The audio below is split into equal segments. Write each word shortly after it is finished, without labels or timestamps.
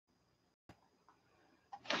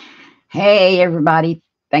Hey everybody,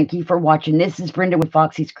 thank you for watching. This is Brenda with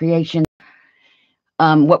Foxy's Creation.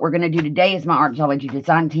 What we're going to do today is my Artzology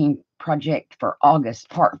Design Team project for August,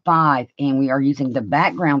 part 5. And we are using the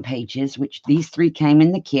background pages, which these 3 came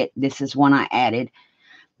in the kit. This is one I added,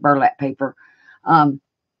 burlap paper,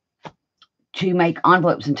 to make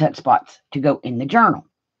envelopes and tuck spots to go in the journal.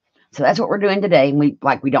 So that's what we're doing today. And we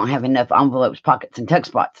don't have enough envelopes, pockets, and tuck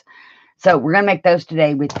spots. So we're going to make those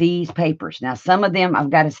today with these papers. Now, some of them,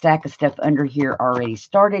 I've got a stack of stuff under here already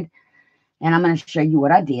started. And I'm going to show you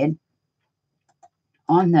what I did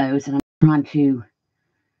on those. And I'm trying to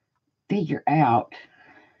figure out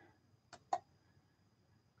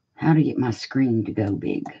how to get my screen to go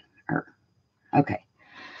big. Okay.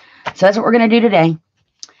 So that's what we're going to do today.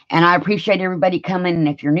 And I appreciate everybody coming. And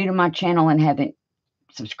if you're new to my channel and haven't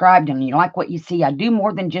subscribed and you like what you see, I do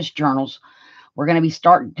more than just journals. We're going to be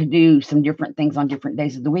starting to do some different things on different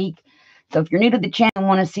days of the week. So if you're new to the channel and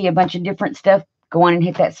want to see a bunch of different stuff, go on and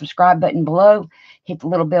hit that subscribe button below. Hit the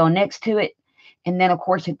little bell next to it. And then, of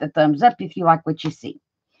course, hit the thumbs up if you like what you see.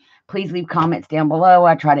 Please leave comments down below.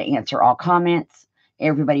 I try to answer all comments.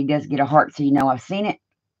 Everybody does get a heart, so you know I've seen it.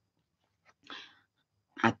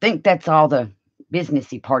 I think that's all the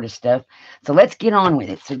businessy part of stuff. So let's get on with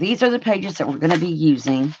it. So these are the pages that we're going to be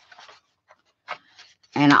using.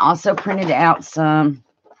 And I also printed out some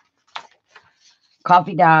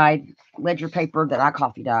coffee dyed ledger paper that I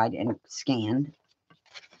coffee dyed and scanned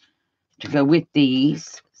to go with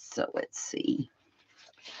these. So let's see.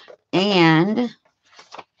 And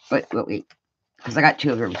wait, because I got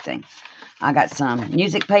 2 of everything. I got some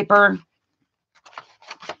music paper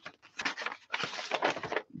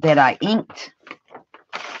that I inked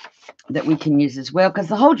that we can use as well, because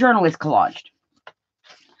the whole journal is collaged.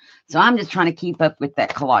 So I'm just trying to keep up with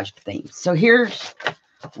that collage theme. So here's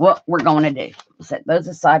what we're going to do. We'll set those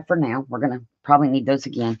aside for now. We're going to probably need those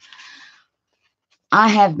again. I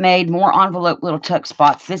have made more envelope little tuck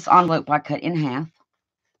spots. This envelope I cut in half.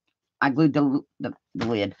 I glued the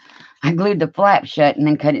lid. I glued the flap shut and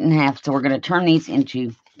then cut it in half. So we're going to turn these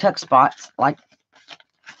into tuck spots like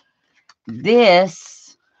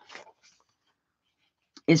this.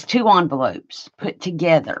 Is 2 envelopes put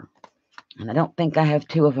together. And I don't think I have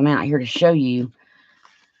 2 of them out here to show you.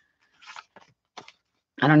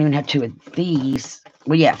 I don't even have 2 of these.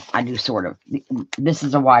 Well, yeah, I do sort of. This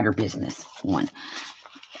is a wider business one.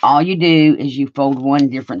 All you do is you fold one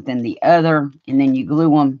different than the other, and then you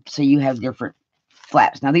glue them so you have different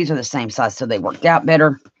flaps. Now, these are the same size, so they worked out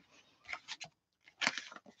better.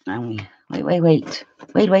 Wait.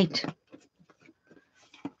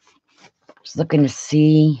 Just looking to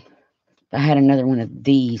see if I had another one of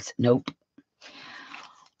these. Nope.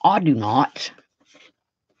 I do not.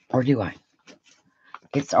 Or do I?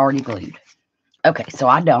 It's already glued. Okay, so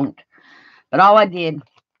I don't. But all I did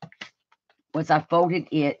was I folded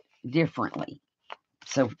it differently.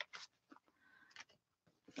 So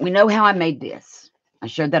we know how I made this. I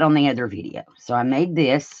showed that on the other video. So I made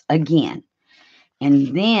this again.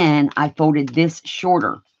 And then I folded this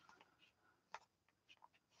shorter.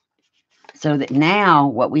 So that now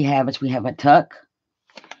what we have is we have a tuck.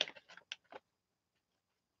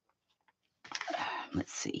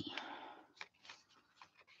 Let's see.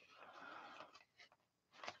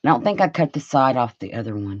 I don't think I cut the side off the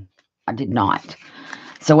other one. I did not.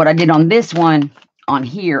 So what I did on this one, on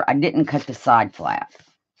here, I didn't cut the side flap.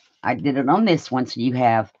 I did it on this one. So you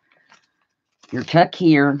have your tuck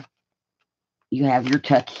here. You have your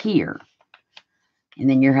tuck here. And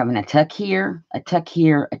then you're having a tuck here, a tuck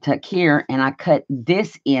here, a tuck here. And I cut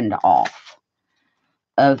this end off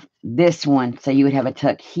of this one. So you would have a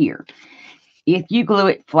tuck here. If you glue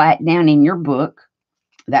it flat down in your book,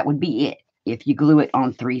 that would be it. If you glue it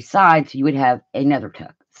on 3 sides, you would have another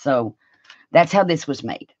tuck. So that's how this was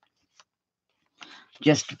made.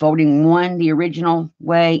 Just folding one the original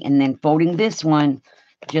way and then folding this one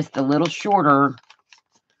just a little shorter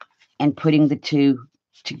and putting the 2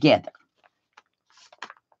 together.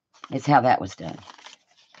 Is how that was done.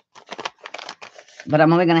 But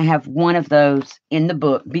I'm only going to have 1 of those in the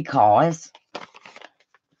book because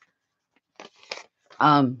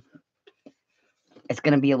it's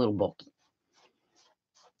going to be a little bulky.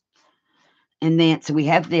 And then, so we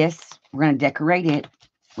have this. We're going to decorate it.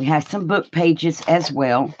 We have some book pages as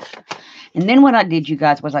well. And then what I did, you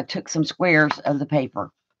guys, was I took some squares of the paper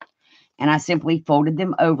and I simply folded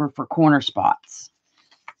them over for corner spots.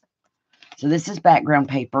 So this is background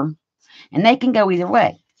paper. And they can go either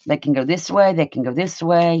way. They can go this way. They can go this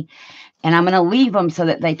way. And I'm going to leave them so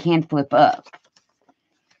that they can flip up.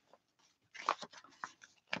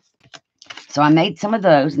 So I made some of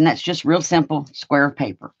those. And that's just real simple square of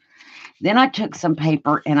paper. Then I took some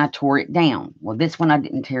paper and I tore it down. Well, this one I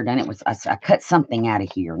didn't tear down. It was I cut something out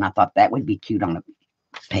of here, and I thought that would be cute on a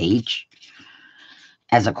page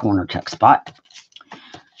as a corner tuck spot.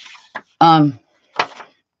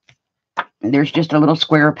 There's just a little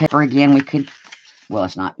square of paper again. We could, well,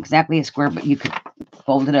 it's not exactly a square, but you could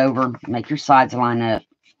fold it over, make your sides line up,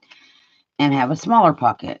 and have a smaller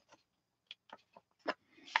pocket.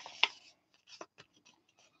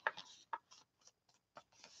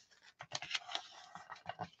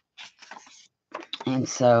 And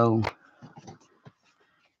so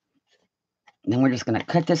then we're just going to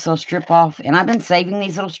cut this little strip off. And I've been saving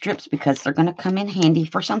these little strips because they're going to come in handy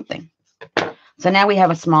for something. So now we have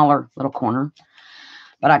a smaller little corner.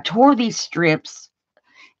 But I tore these strips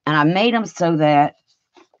and I made them so that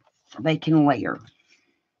they can layer.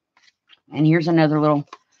 And here's another little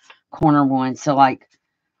corner one. So like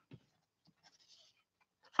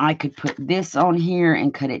I could put this on here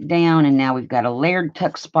and cut it down. And now we've got a layered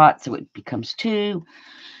tuck spot. So it becomes two.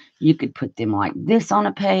 You could put them like this on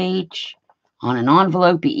a page, on an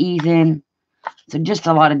envelope even. So just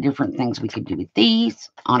a lot of different things we could do with these,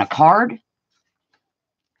 on a card.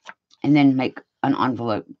 And then make an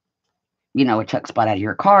envelope, you know, a tuck spot out of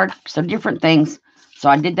your card. So different things. So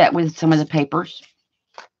I did that with some of the papers.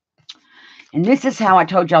 And this is how I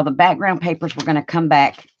told y'all the background papers were going to come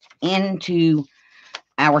back into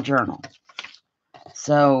our journal.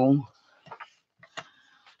 So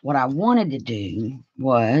what I wanted to do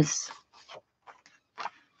was,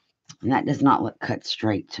 and that does not look cut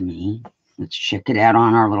straight to me. Let's check it out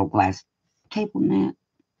on our little glass table mat.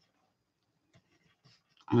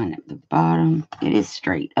 On at the bottom, it is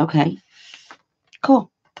straight. Okay, cool.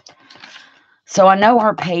 So I know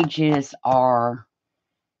our pages are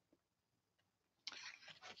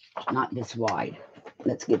not this wide.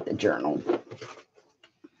 Let's get the journal.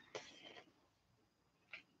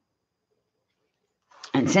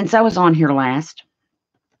 And since I was on here last,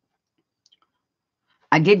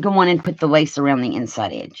 I did go on and put the lace around the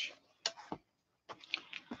inside edge.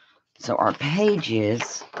 So our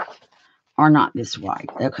pages are not this wide.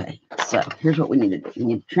 Okay, so here's what we need to do. We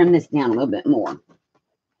need to trim this down a little bit more.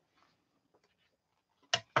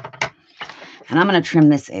 And I'm going to trim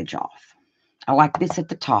this edge off. I like this at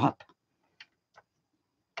the top.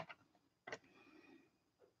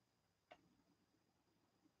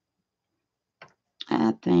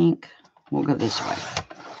 I think we'll go this way.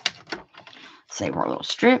 Save our little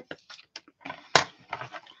strip.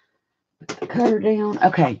 Put the cutter down.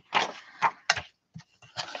 Okay.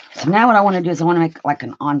 So now what I want to do is I want to make like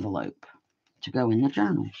an envelope to go in the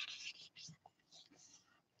journal.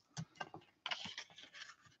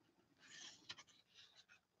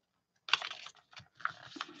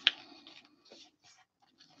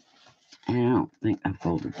 And I don't think I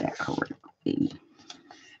folded that correctly.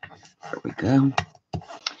 There we go.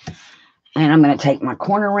 And I'm going to take my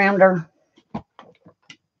corner rounder.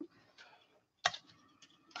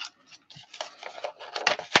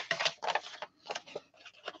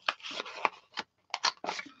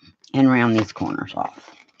 And round these corners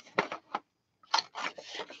off.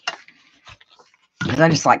 Because I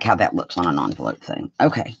just like how that looks on an envelope thing.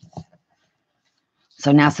 Okay.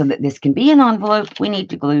 So now so that this can be an envelope, we need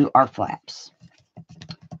to glue our flaps.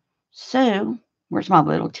 So, where's my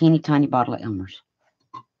little teeny tiny bottle of Elmer's?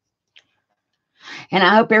 And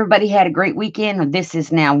I hope everybody had a great weekend. This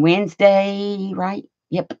is now Wednesday, right?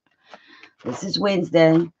 Yep. This is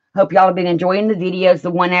Wednesday. Hope y'all have been enjoying the videos.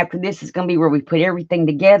 The one after this is going to be where we put everything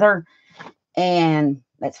together. And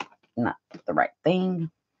that's not the right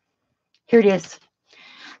thing. Here it is.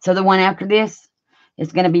 So the one after this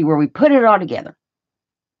is going to be where we put it all together.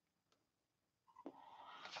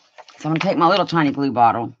 So I'm going to take my little tiny glue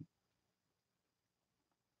bottle.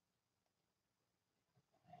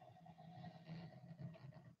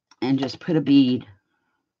 And just put a bead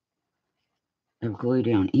of glue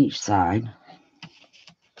down each side.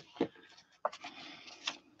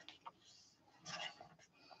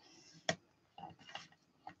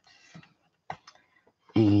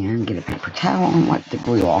 And get a paper towel and wipe the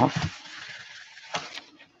glue off.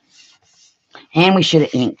 And we should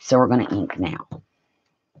have inked, so we're going to ink now.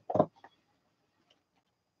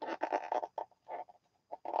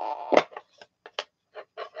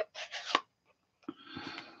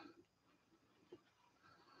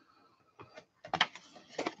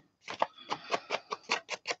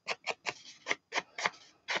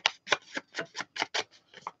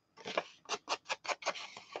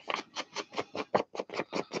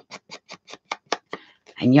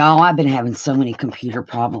 And y'all, I've been having so many computer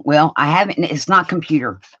problems. Well, I haven't. It's not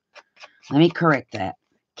computer. Let me correct that.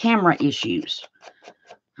 Camera issues.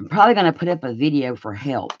 I'm probably going to put up a video for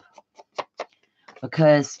help.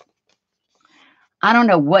 because I don't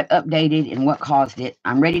know what updated and what caused it.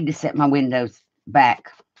 I'm ready to set my windows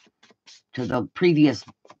back to the previous,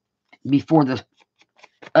 before the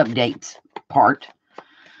updates part.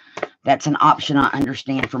 That's an option I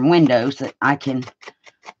understand from Windows, that I can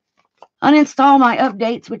uninstall my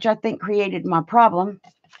updates, which I think created my problem.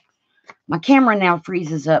 My camera now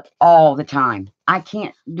freezes up all the time. I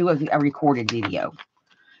can't do a recorded video.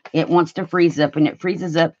 It wants to freeze up, and it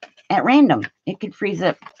freezes up at random. It could freeze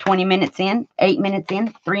up 20 minutes in, 8 minutes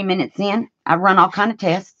in, 3 minutes in. I've run all kind of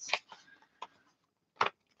tests.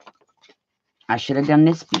 I should have done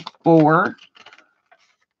this before,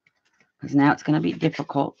 because now it's going to be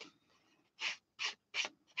difficult.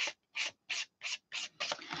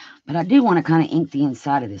 But I do want to kind of ink the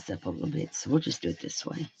inside of this up a little bit, so we'll just do it this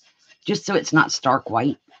way, just so it's not stark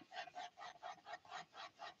white.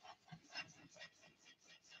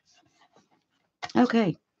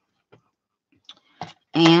 Okay.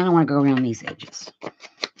 And I want to go around these edges.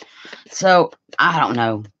 So, I don't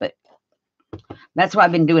know, but that's why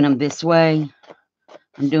I've been doing them this way.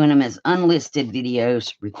 I'm doing them as unlisted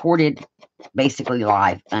videos, recorded, basically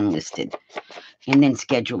live, unlisted, and then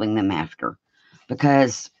scheduling them after.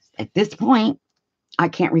 Because at this point, I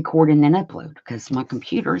can't record and then upload because my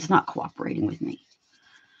computer is not cooperating with me.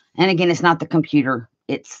 And again, it's not the computer,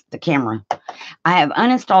 it's the camera. I have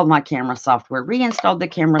uninstalled my camera software, reinstalled the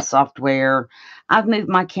camera software. I've moved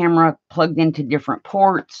my camera, plugged into different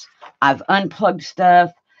ports. I've unplugged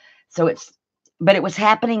stuff. So but it was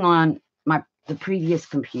happening on the previous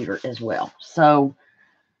computer as well. So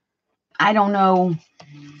I don't know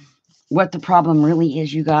what the problem really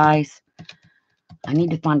is, you guys. I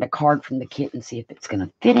need to find a card from the kit and see if it's going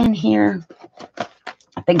to fit in here.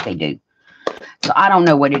 I think they do. So I don't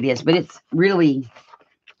know what it is, but it's really,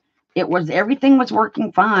 everything was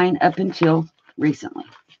working fine up until recently.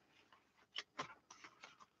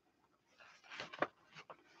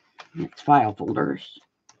 It's file folders.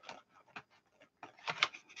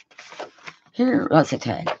 Here, that's a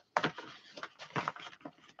tag.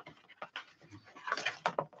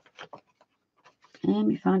 Let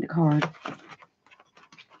me find a card.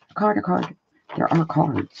 A card. There are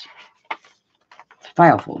cards.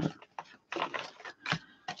 File folder.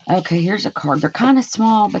 Okay, here's a card. They're kind of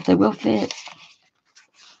small, but they will fit.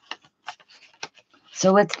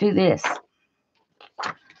 So let's do this.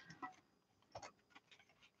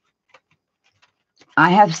 I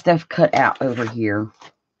have stuff cut out over here.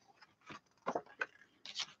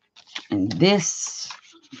 And this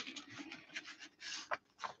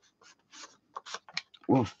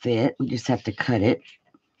will fit. We just have to cut it.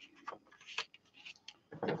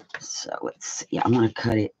 So let's see. I'm going to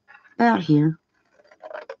cut it about here.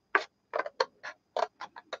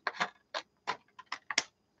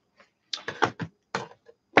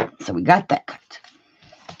 So we got that cut.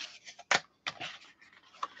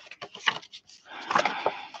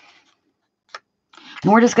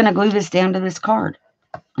 And we're just going to glue this down to this card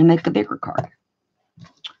and make a bigger card.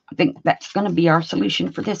 I think that's going to be our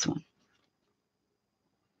solution for this one.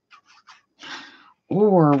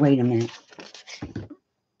 Or, wait a minute.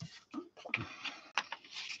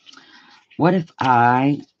 What if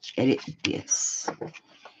I edit this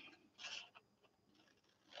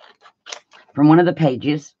from one of the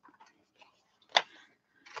pages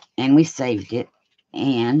and we saved it,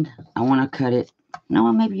 and I want to cut it?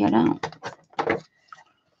 No, maybe I don't.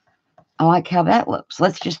 I like how that looks.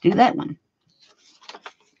 Let's just do that one.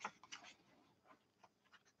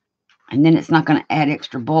 And then it's not going to add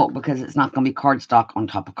extra bulk because it's not going to be cardstock on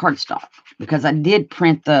top of cardstock. Because I did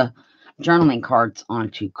print the journaling cards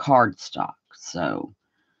onto cardstock. So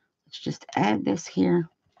let's just add this here.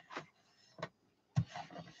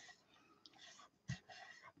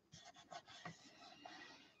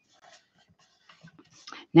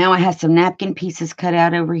 Now I have some napkin pieces cut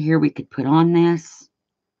out over here we could put on this.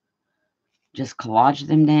 Just collage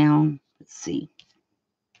them down. Let's see.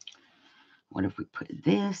 What if we put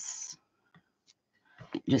this?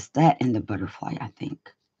 Just that and the butterfly, I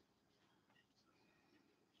think.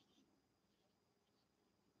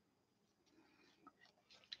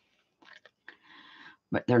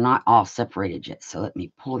 But they're not all separated yet, so let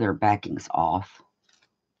me pull their backings off.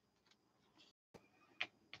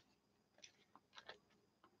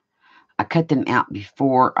 I cut them out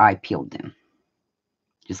before I peeled them,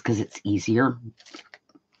 just because it's easier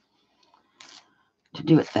to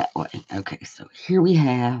do it that way. Okay, so here we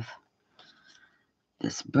have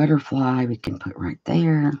this butterfly we can put right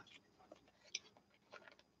there.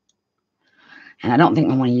 And I don't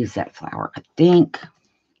think I want to use that flower. I think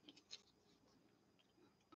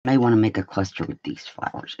I may want to make a cluster with these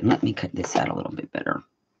flowers. And let me cut this out a little bit better.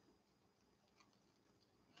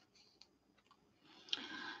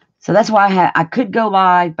 So that's why I could go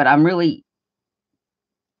live, but I'm really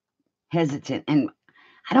hesitant, and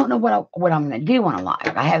I don't know what I'm going to do on a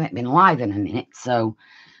live. I haven't been live in a minute, so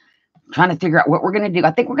I'm trying to figure out what we're going to do.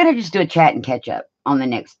 I think we're going to just do a chat and catch up on the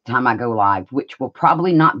next time I go live, which will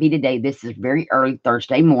probably not be today. This is very early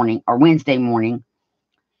Thursday morning or Wednesday morning.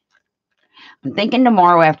 I'm thinking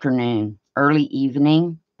tomorrow afternoon, early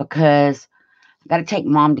evening, because I've got to take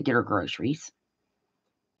Mom to get her groceries.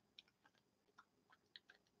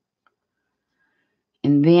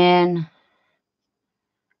 And then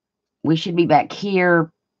we should be back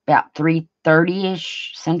here about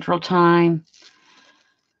 3:30-ish Central Time.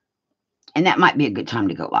 And that might be a good time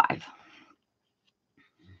to go live.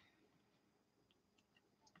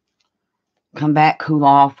 Come back, cool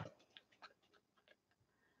off,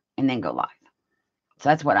 and then go live. So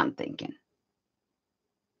that's what I'm thinking.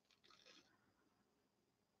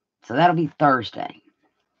 So that'll be Thursday.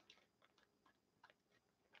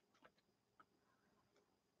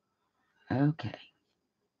 Okay.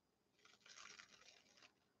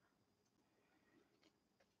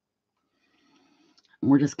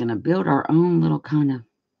 We're just going to build our own little kind of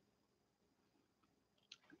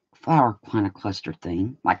flower kind of cluster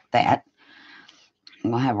thing like that.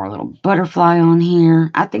 And we'll have our little butterfly on here.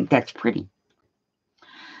 I think that's pretty.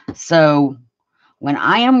 So when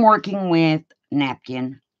I am working with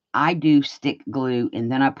napkin, I do stick glue and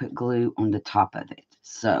then I put glue on the top of it.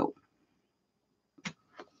 So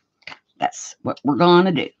that's what we're going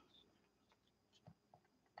to do.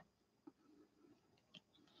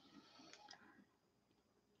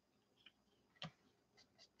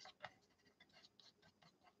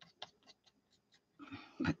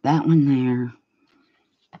 Put that one there.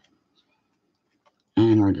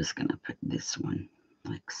 And we're just going to put this one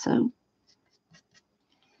like so.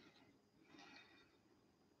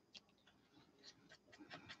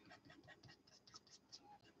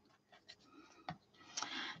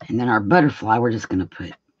 And then our butterfly, we're just going to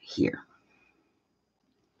put here.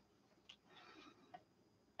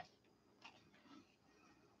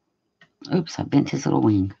 Oops, I bent his little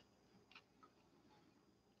wing.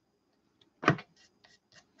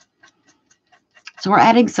 So we're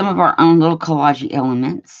adding some of our own little collage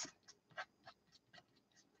elements.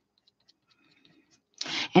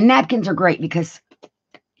 And napkins are great because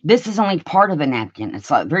this is only part of a napkin.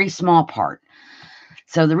 It's like a very small part.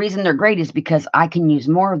 So the reason they're great is because I can use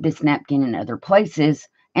more of this napkin in other places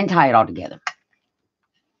and tie it all together.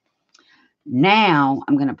 Now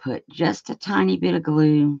I'm going to put just a tiny bit of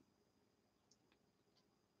glue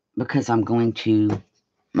because I'm going to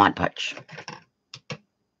Mod Podge.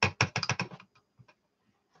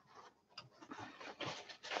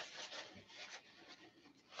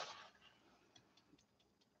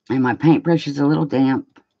 And my paintbrush is a little damp.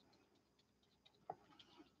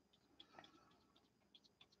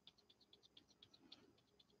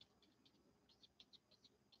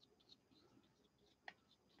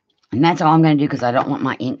 And that's all I'm going to do because I don't want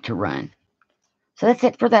my ink to run. So that's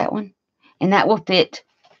it for that one. And that will fit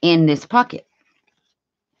in this pocket.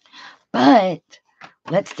 But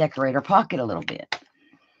let's decorate our pocket a little bit.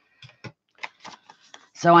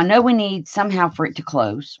 So I know we need somehow for it to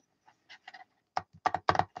close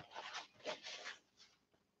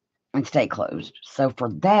and stay closed. So for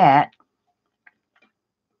that,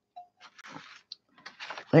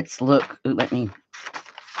 let's look. Ooh, let me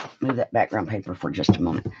move that background paper for just a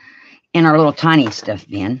moment. In our little tiny stuff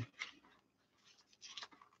bin.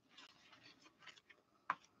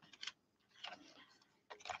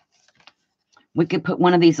 We could put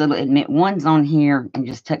one of these little admit ones on here and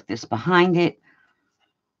just tuck this behind it.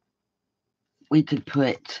 We could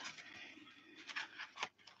put,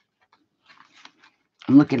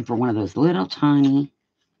 I'm looking for one of those little tiny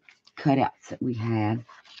cutouts that we had.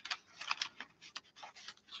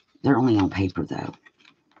 They're only on paper though.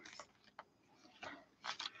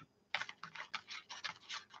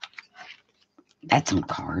 That's on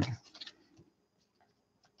card.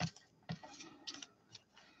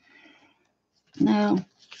 No.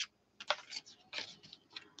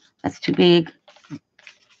 That's too big.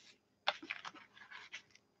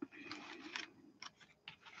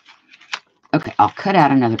 Okay, I'll cut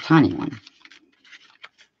out another tiny one.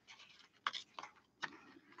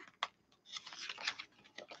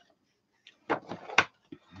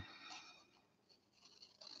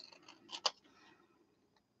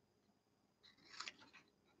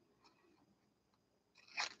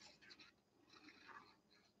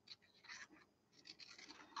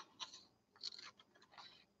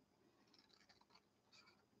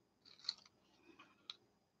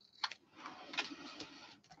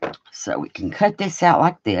 So we can cut this out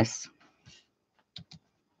like this.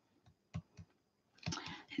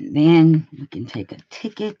 And then we can take a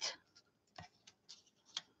ticket.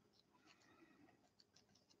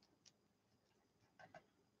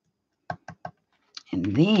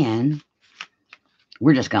 And then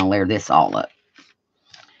we're just going to layer this all up.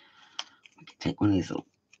 We can take one of these little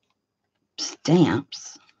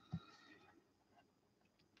stamps.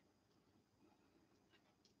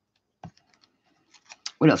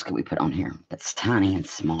 What else could we put on here that's tiny and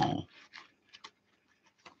small?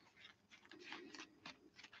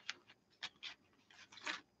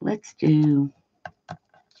 Let's do,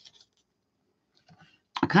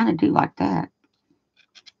 I kind of do like that.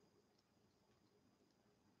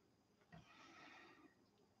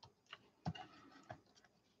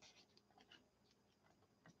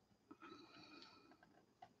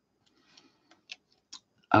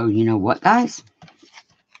 Oh, you know what, guys?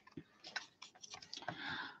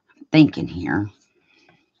 I'm thinking here.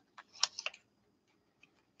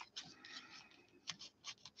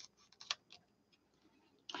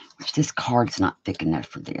 Which this card's not thick enough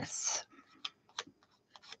for this.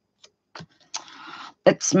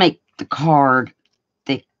 Let's make the card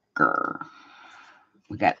thicker.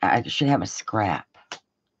 I should have a scrap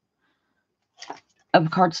of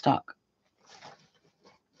cardstock.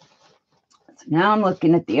 So now I'm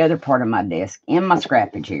looking at the other part of my desk in my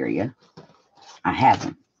scrappage area. I have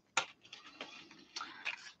them.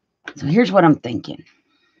 So here's what I'm thinking.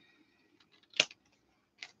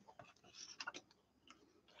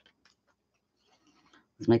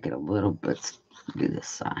 Let's make it a little bit, do this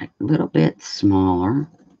side, a little bit smaller.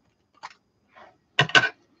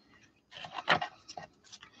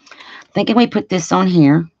 Thinking we put this on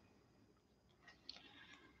here.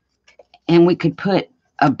 And we could put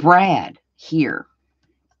a brad here.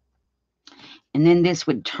 And then this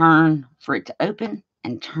would turn for it to open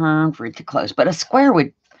and turn for it to close. But a square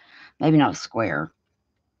would, maybe not a square.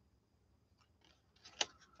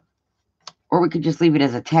 Or we could just leave it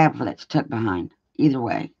as a tab for that to tuck behind. Either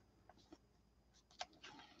way.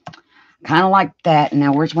 Kind of like that.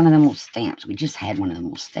 Now, where's one of them little stamps? We just had one of them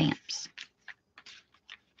little stamps.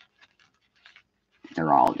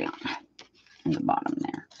 They're all down in the bottom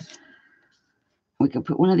there. We could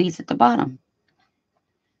put one of these at the bottom.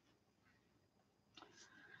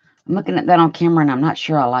 I'm looking at that on camera and I'm not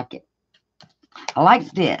sure I like it. I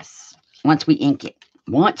like this once we ink it.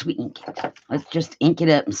 Once we ink it. Let's just ink it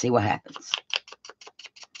up and see what happens.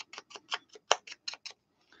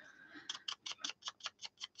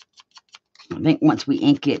 I think once we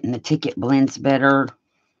ink it and the ticket blends better,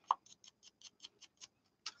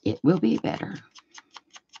 it will be better.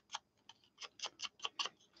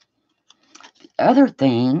 The other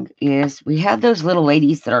thing is we have those little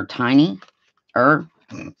ladies that are tiny.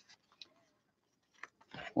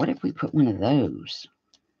 What if we put one of those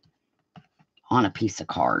on a piece of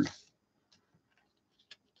card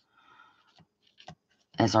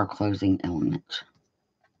as our closing element?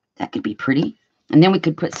 That could be pretty. And then we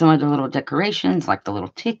could put some other little decorations like the little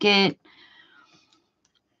ticket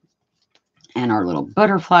and our little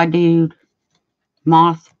butterfly dude,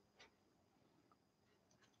 moth.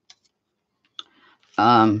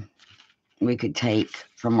 We could take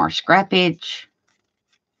from our scrappage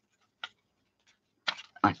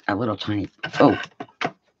like a little tiny, oh,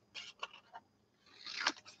 I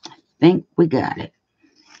think we got it.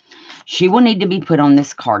 She will need to be put on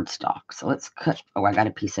this cardstock. So let's cut, oh, I got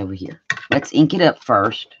a piece over here. Let's ink it up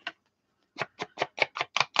first.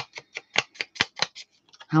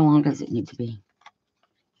 How long does it need to be?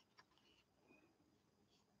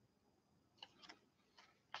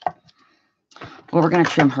 Well, we're going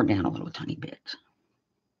to trim her down a little tiny bit.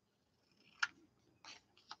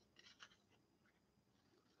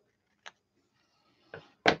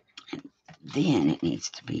 And then it needs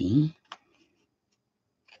to be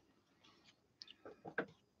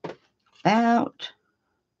about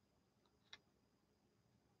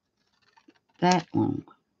that long.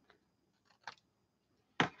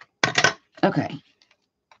 Okay.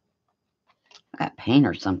 I got paint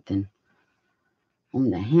or something on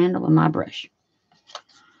the handle of my brush.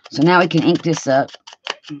 So now we can ink this up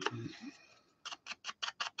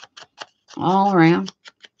all around.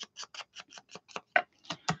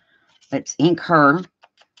 Let's ink her.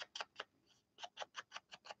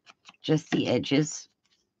 Just the edges.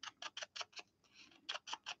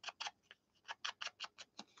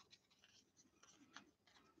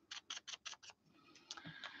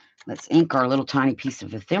 Let's ink our little tiny piece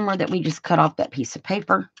of ephemera that we just cut off that piece of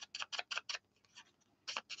paper.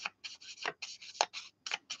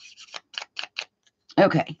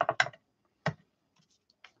 Okay.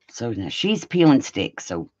 So now she's peeling sticks.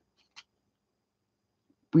 So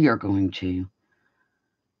we are going to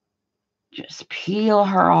Just peel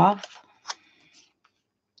her off.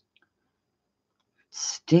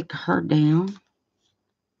 Stick her down.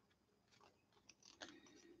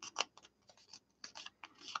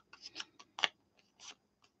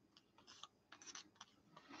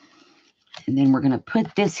 And then we're going to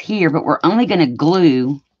put this here, but we're only going to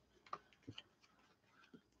glue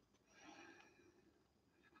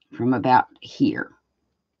from about here.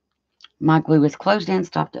 My glue is closed and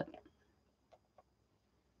stopped up.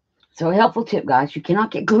 So a helpful tip, guys, you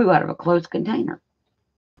cannot get glue out of a closed container.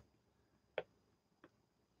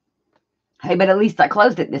 Hey, but at least I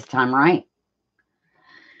closed it this time, right?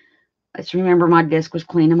 Let's remember my desk was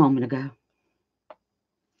clean a moment ago.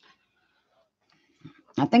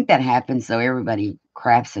 I think that happens, so everybody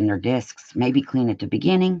crafts in their desks. Maybe clean at the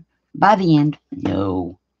beginning. By the end,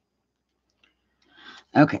 no.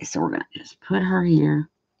 Okay, so we're going to just put her here.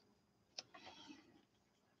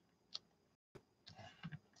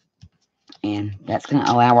 And that's going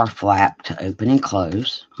to allow our flap to open and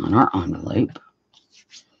close on our envelope.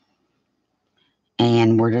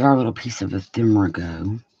 And where did our little piece of ephemera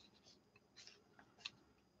go?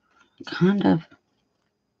 Kind of.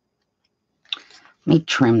 Let me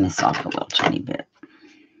trim this off a little tiny bit.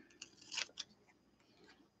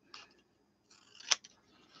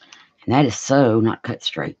 And that is so not cut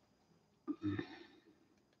straight.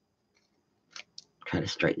 Try to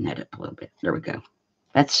straighten that up a little bit. There we go.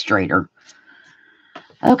 That's straighter.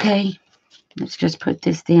 Okay, let's just put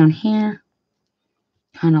this down here.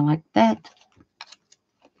 Kind of like that.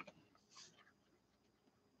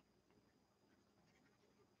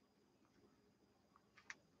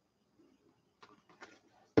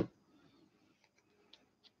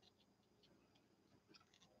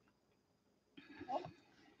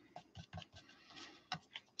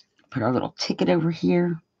 Put our little ticket over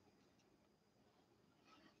here.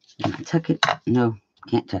 Can I tuck it? No,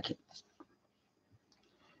 can't tuck it.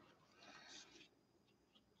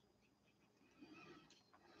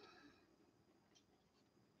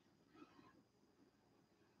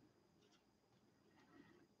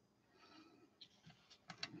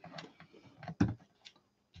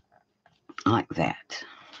 Like that.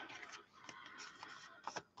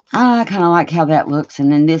 I kind of like how that looks. And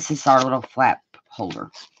then this is our little flap holder.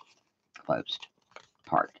 Closed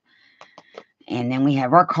part. And then we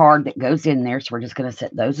have our card that goes in there. So we're just going to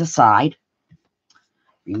set those aside.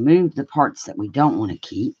 Remove the parts that we don't want to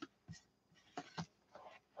keep.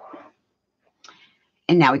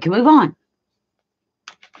 And now we can move on.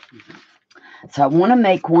 So I want to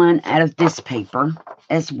make one out of this paper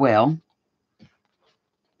as well.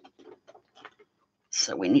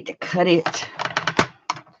 So we need to cut it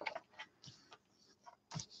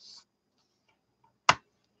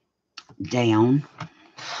down.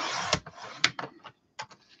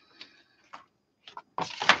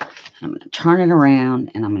 I'm going to turn it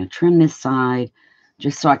around and I'm going to trim this side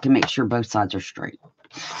just so I can make sure both sides are straight.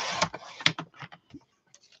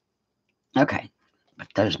 Okay, put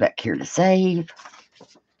those back here to save.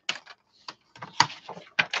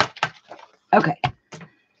 Okay,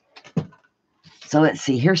 so let's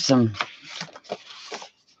see, here's some,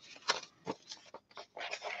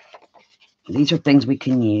 these are things we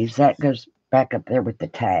can use. That goes back up there with the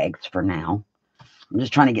tags for now. I'm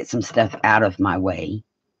just trying to get some stuff out of my way.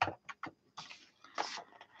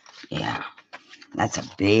 Yeah, that's a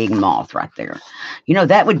big moth right there. You know,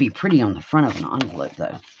 that would be pretty on the front of an envelope,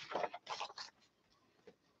 though.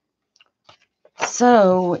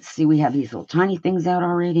 So, let's see, we have these little tiny things out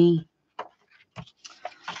already.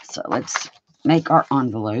 So, let's make our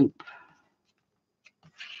envelope.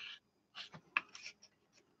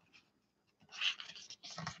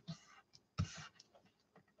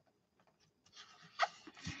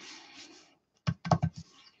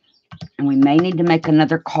 And we may need to make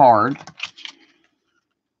another card.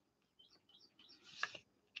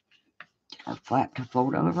 Get our flap to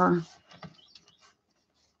fold over.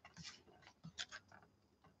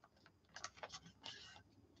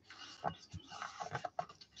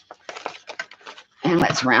 And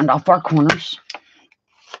let's round off our corners.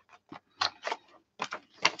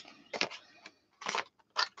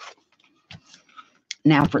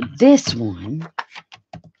 Now for this one,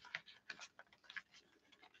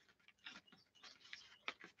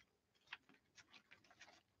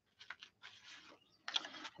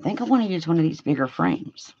 I think I want to use one of these bigger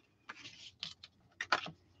frames.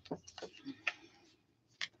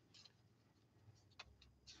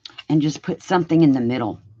 And just put something in the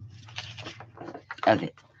middle of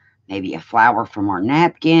it. Maybe a flower from our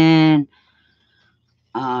napkin.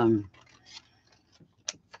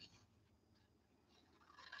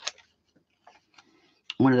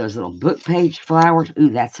 one of those little book page flowers. Ooh,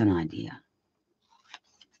 that's an idea.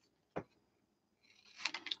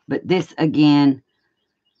 But this, again,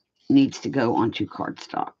 needs to go onto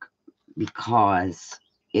cardstock because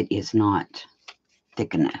it is not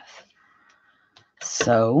thick enough.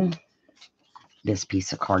 So this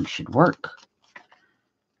piece of card should work.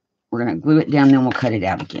 We're going to glue it down, then we'll cut it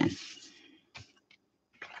out again.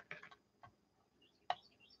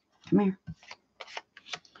 Come here.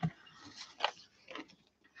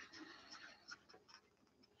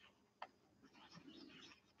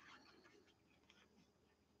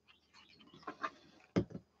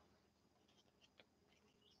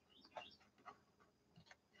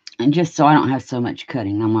 And just so I don't have so much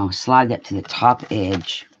cutting, I'm going to slide that to the top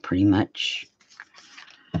edge pretty much,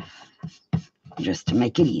 just to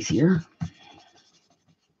make it easier.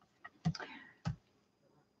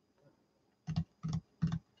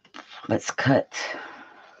 Let's cut.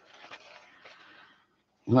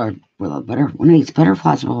 Lord, will one of these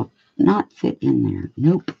butterflies will not fit in there.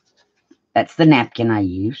 Nope. That's the napkin I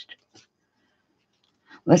used.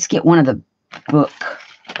 Let's get one of the book.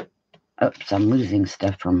 Oops, I'm losing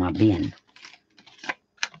stuff from my bin.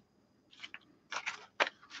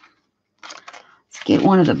 Let's get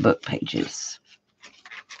one of the book pages.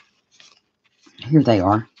 Here they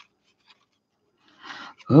are.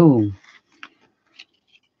 Oh,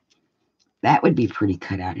 that would be pretty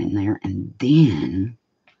cut out in there. And then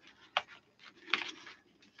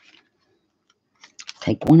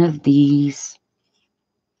take one of these.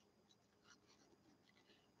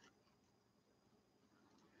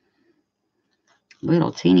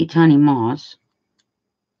 Little teeny tiny moths.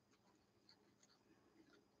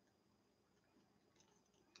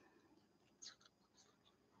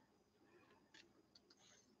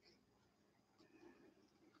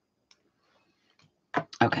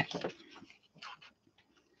 Okay.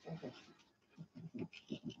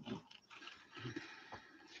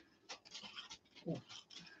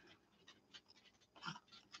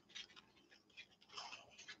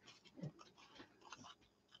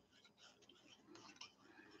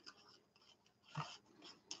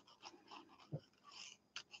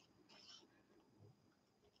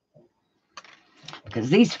 Because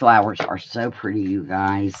these flowers are so pretty, you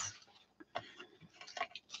guys.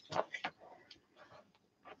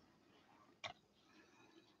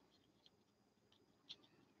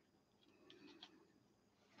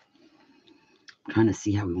 I'm trying to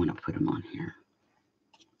see how we want to put them on here.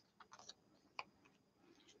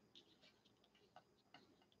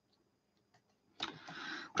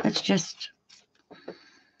 Let's just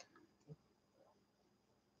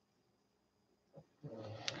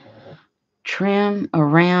trim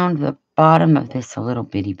around the bottom of this a little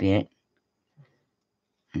bitty bit.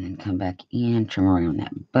 And then come back in, trim around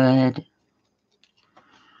that bud.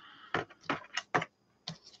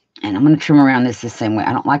 And I'm going to trim around this the same way.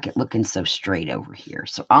 I don't like it looking so straight over here.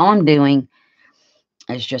 So all I'm doing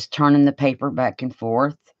is just turning the paper back and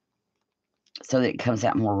forth so that it comes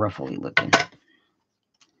out more ruffly looking.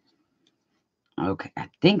 Okay, I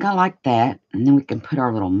think I like that. And then we can put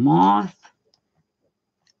our little moth.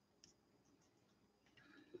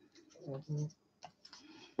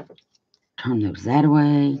 Turn those that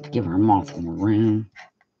way to give our moth more room.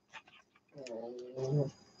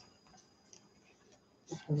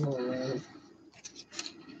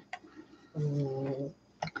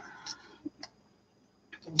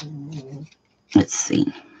 Let's see.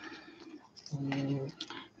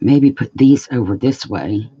 Maybe put these over this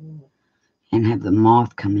way and have the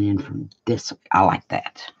moth coming in from this way. I like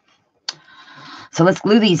that. So let's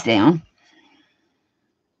glue these down.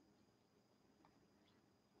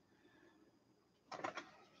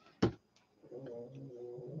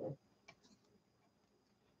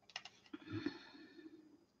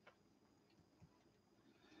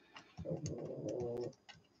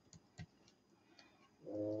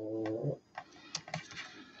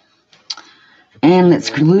 And let's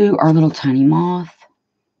glue our little tiny moth.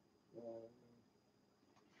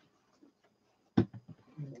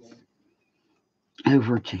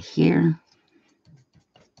 Over to here.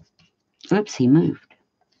 Oops, he moved.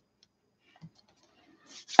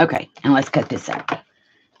 Okay, and let's cut this out.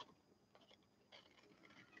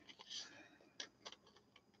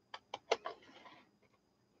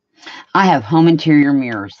 I have home interior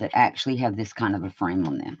mirrors that actually have this kind of a frame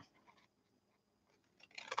on them.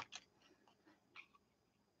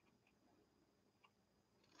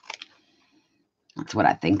 That's what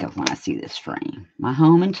I think of when I see this frame. My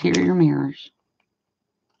home interior mirrors.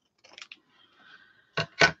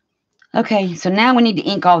 Okay, so now we need to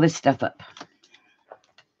ink all this stuff up.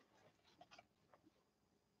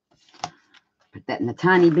 Put that in the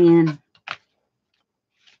tiny bin.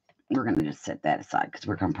 we're going to just set that aside because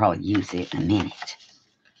we're going to probably use it in a minute.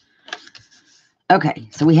 Okay,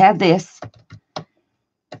 so we have this.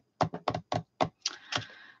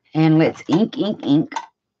 And let's ink, ink, ink.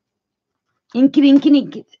 Ink it, ink it,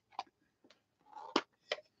 ink it.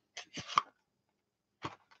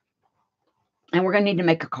 And we're going to need to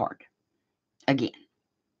make a card again.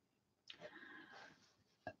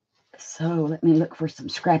 So let me look for some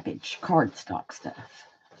scrappage cardstock stuff.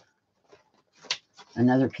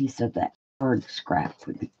 Another piece of that card scrap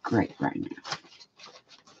would be great right now.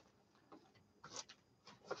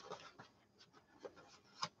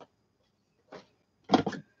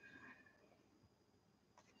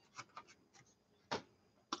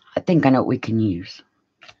 I think I know what we can use.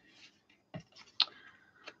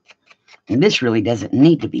 And this really doesn't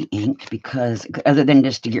need to be inked because, other than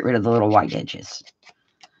just to get rid of the little white edges.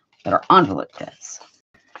 But our envelope does.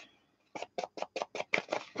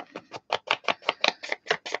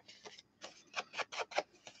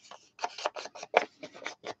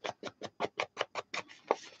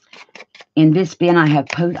 In this bin, I have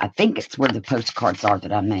I think it's where the postcards are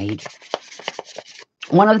that I made.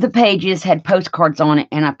 One of the pages had postcards on it,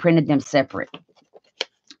 and I printed them separate.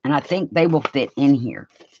 And I think they will fit in here.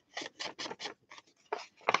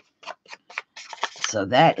 So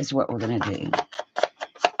that is what we're going to do.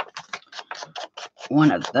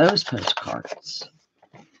 One of those postcards.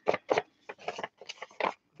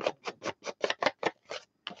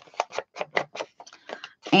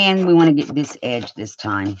 And we want to get this edge this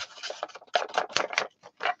time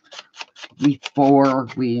before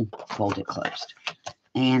we fold it closed.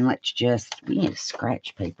 And let's just, we need a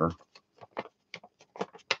scratch paper.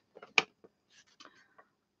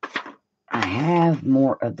 I have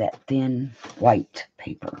more of that thin white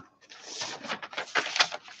paper.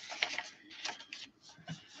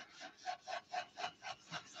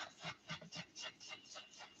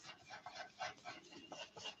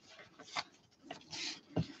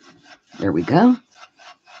 There we go.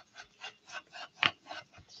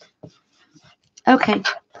 Okay.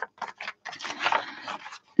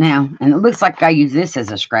 Now, and it looks like I used this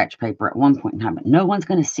as a scratch paper at one point in time, but no one's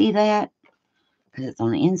going to see that because it's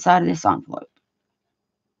on the inside of this envelope.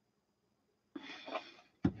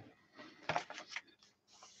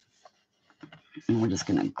 And we're just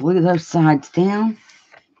going to glue those sides down.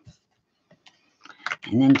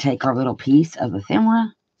 And then take our little piece of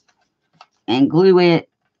ephemera and glue it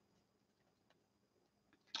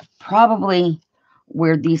probably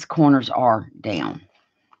where these corners are down.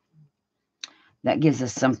 That gives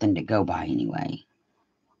us something to go by anyway.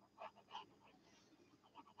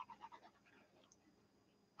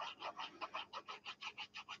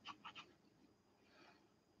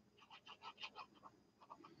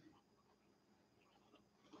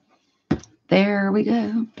 There we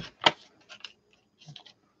go.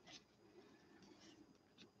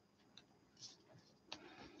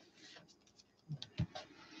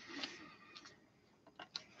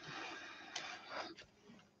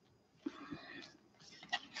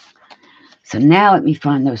 So now let me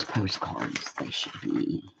find those postcards. They should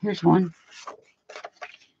be, here's one.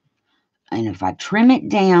 And if I trim it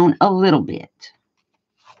down a little bit,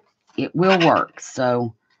 it will work.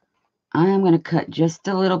 So I'm going to cut just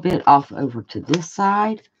a little bit off over to this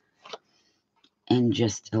side. And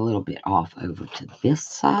just a little bit off over to this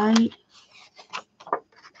side.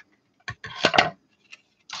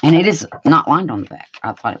 And it is not lined on the back.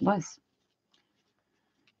 I thought it was.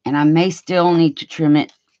 And I may still need to trim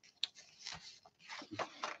it.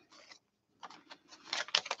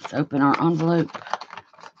 Let's open our envelope.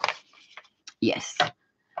 Yes.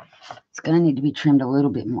 It's going to need to be trimmed a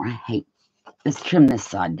little bit more. Let's trim this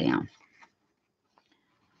side down.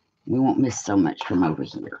 We won't miss so much from over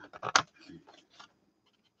here.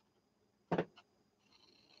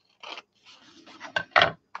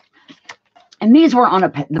 And these were on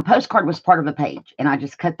the postcard was part of a page. And I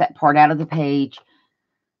just cut that part out of the page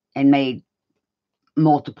and made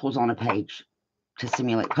multiples on a page to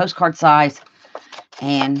simulate postcard size.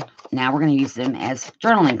 And now we're going to use them as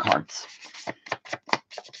journaling cards.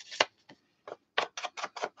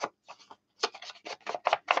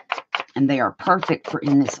 And they are perfect for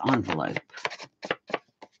in this envelope.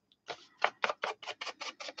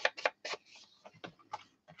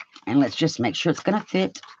 And let's just make sure it's going to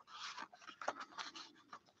fit.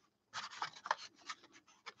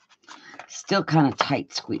 Still kind of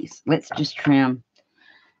tight squeeze. Let's just trim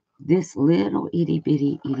this little itty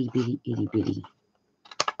bitty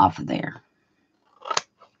off of there.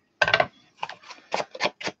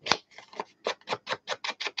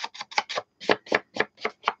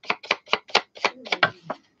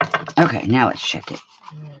 Okay, now let's check it.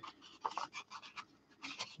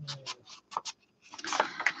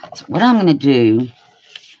 So what I'm going to do,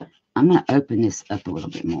 I'm going to open this up a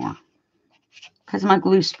little bit more because my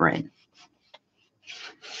glue spread.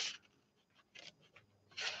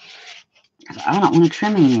 I don't want to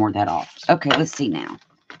trim any more of that off. Okay, let's see now.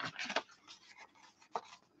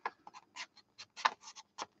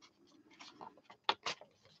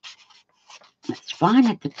 It's fine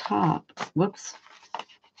at the top. Whoops.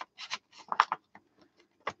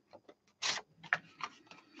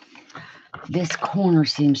 This corner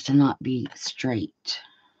seems to not be straight.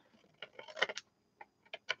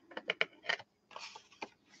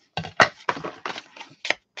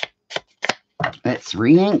 Let's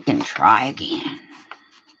re-ink and try again.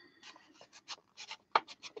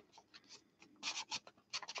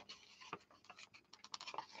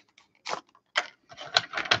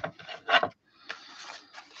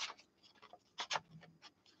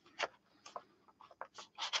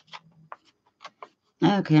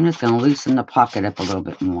 Okay, I'm just going to loosen the pocket up a little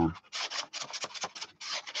bit more.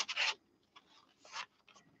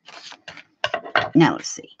 Now let's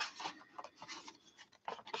see.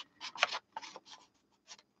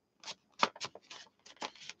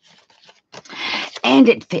 And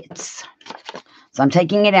it fits. So I'm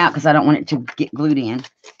taking it out because I don't want it to get glued in.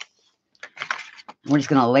 We're just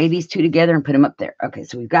going to lay these two together and put them up there. Okay,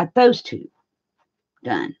 so we've got those two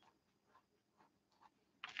done.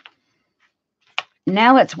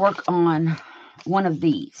 Now let's work on one of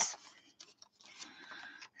these.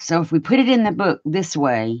 So if we put it in the book this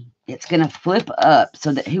way, it's going to flip up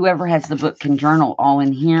so that whoever has the book can journal all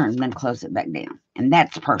in here and then close it back down. And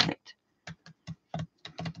that's perfect.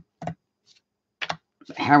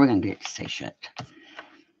 But how are we going to get it to stay shut?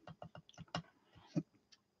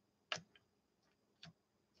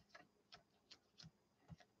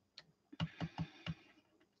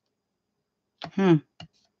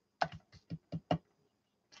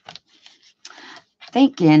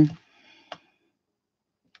 Thinking.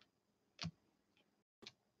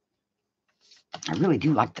 I really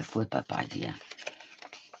do like the flip up idea.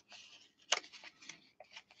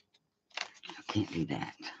 I can't do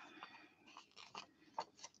that.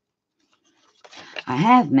 I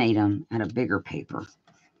have made them out of bigger paper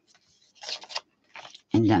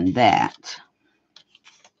and done that.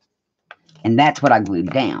 And that's what I glued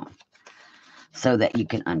down so that you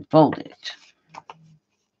can unfold it.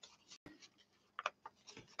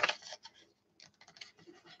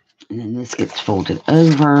 And then this gets folded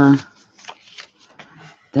over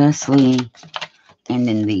thusly. And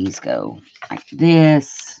then these go like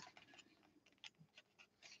this.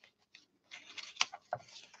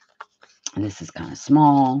 And this is kind of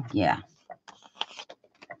small. Yeah.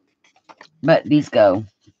 But these go.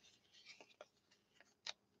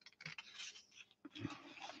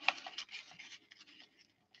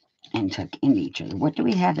 And tuck into each other. What do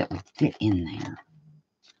we have that would fit in there?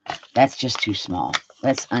 That's just too small.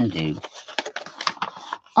 Let's undo.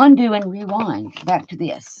 Undo and rewind back to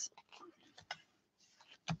this.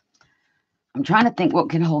 I'm trying to think what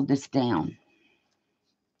can hold this down.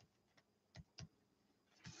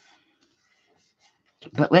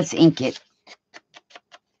 But let's ink it.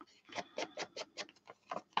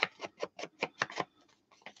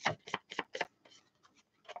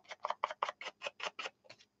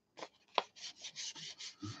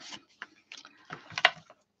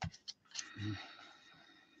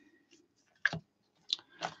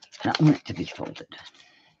 I don't want it to be folded.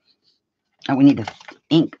 Oh, we need to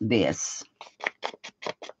ink this.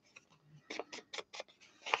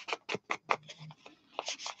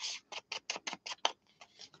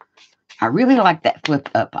 I really like that flip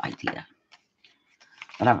up idea.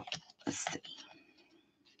 But let's see.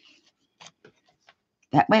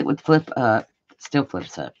 That way it would flip up. It still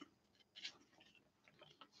flips up.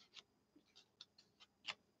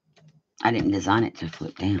 I didn't design it to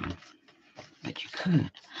flip down. But you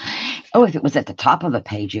could. Oh, if it was at the top of a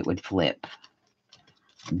page, it would flip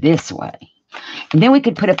this way. And then we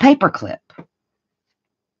could put a paper clip.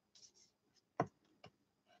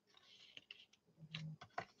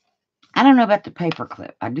 I don't know about the paper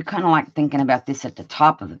clip. I do kind of like thinking about this at the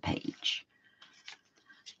top of the page.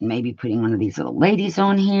 Maybe putting one of these little ladies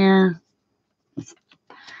on here.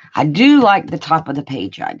 I do like the top of the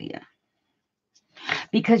page idea.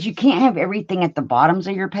 Because you can't have everything at the bottoms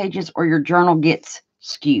of your pages or your journal gets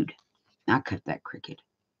skewed. I cut that crooked.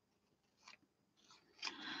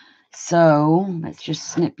 So let's just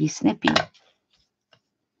snippy.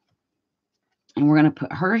 And we're going to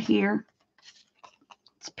put her here.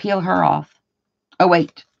 Let's peel her off. Oh,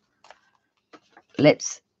 wait.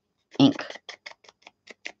 Let's ink.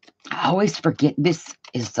 I always forget. This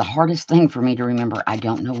is the hardest thing for me to remember. I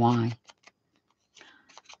don't know why.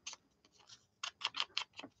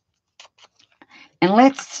 And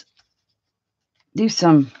let's do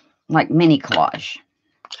some like mini collage.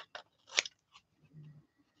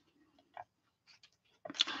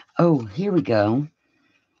 Oh, here we go.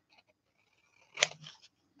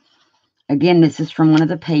 Again, this is from one of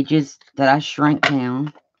the pages that I shrank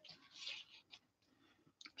down.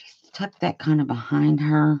 Just tuck that kind of behind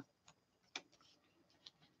her.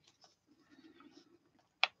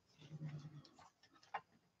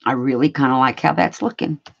 I really kind of like how that's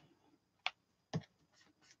looking.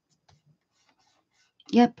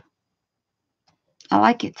 Yep. I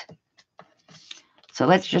like it. So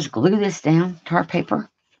let's just glue this down to our paper.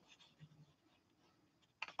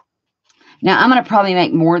 Now, I'm going to probably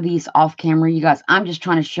make more of these off camera, you guys. I'm just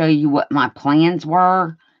trying to show you what my plans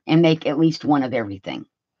were and make at least one of everything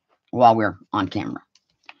while we're on camera.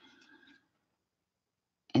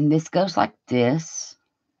 And this goes like this.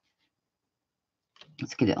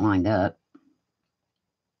 Let's get it lined up.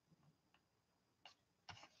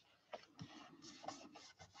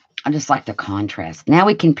 I just like the contrast. Now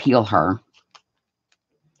we can peel her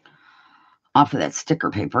off of that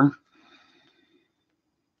sticker paper.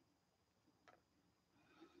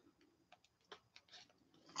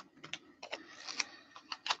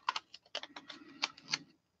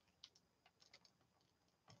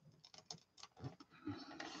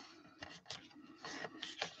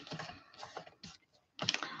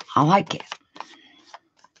 I like it.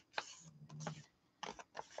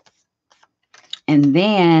 And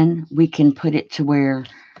then we can put it to where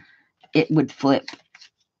it would flip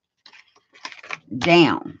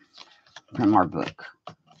down from our book.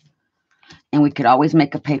 And we could always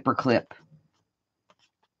make a paper clip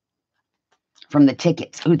from the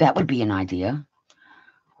tickets. Ooh, that would be an idea.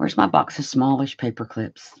 Where's my box of smallish paper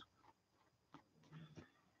clips?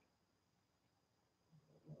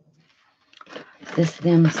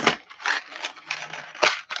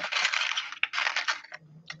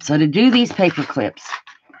 So to do these paper clips,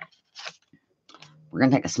 we're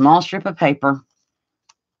going to take a small strip of paper,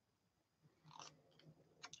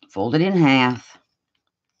 fold it in half,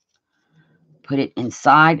 put it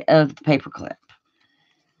inside of the paper clip,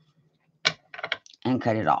 and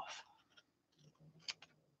cut it off.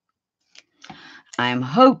 I'm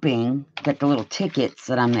hoping that the little tickets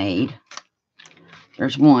that I made,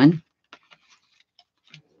 there's one,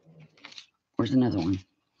 where's another one?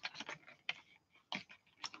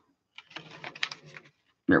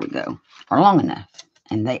 There we go, are long enough,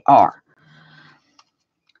 and they are.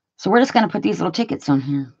 So we're just going to put these little tickets on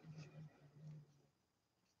here.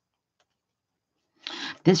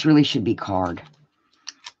 This really should be card.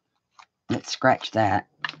 Let's scratch that.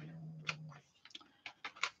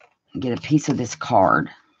 Get a piece of this card.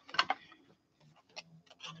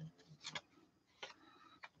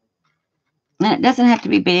 And it doesn't have to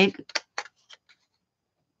be big.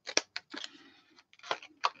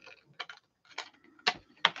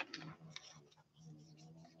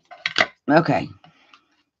 Okay.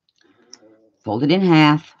 Fold it in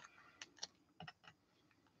half.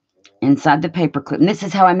 Inside the paper clip. And this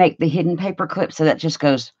is how I make the hidden paper clip. So that just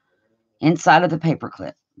goes inside of the paper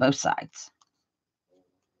clip, both sides.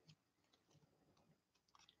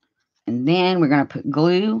 And then we're going to put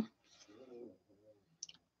glue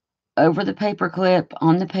over the paper clip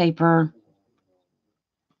on the paper.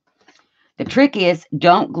 The trick is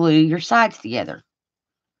don't glue your sides together.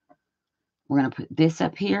 We're going to put this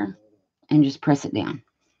up here and just press it down.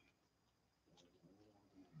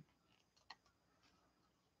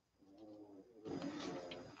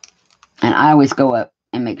 And I always go up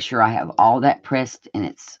and make sure I have all that pressed and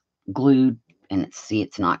it's glued, and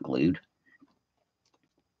it's not glued.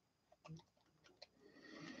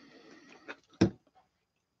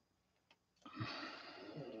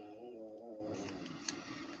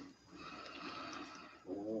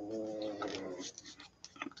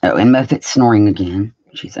 Oh, and Muffet's snoring again.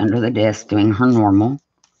 She's under the desk doing her normal.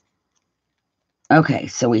 Okay,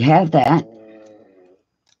 so we have that.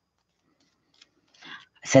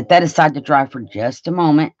 Set that aside to dry for just a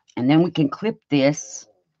moment, and then we can clip this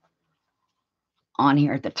on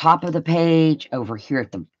here at the top of the page, over here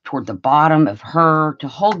at toward the bottom of her, to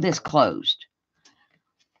hold this closed.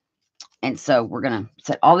 And so we're going to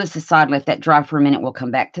set all this aside, let that dry for a minute. We'll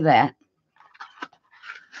come back to that.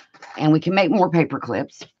 And we can make more paper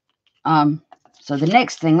clips. So the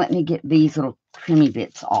next thing, let me get these little trimmy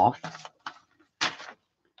bits off.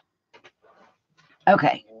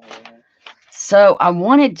 Okay. So I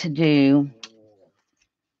wanted to do,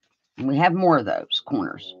 and we have more of those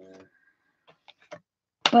corners.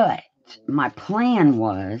 But my plan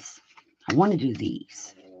was, I want to do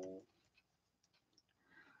these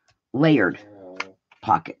layered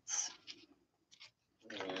pockets.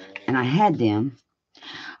 And I had them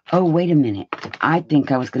Oh, wait a minute. I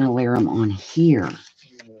think I was going to layer them on here.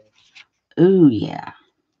 Ooh, yeah.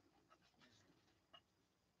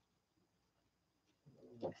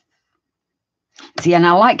 See, and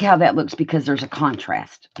I like how that looks because there's a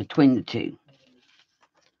contrast between the two.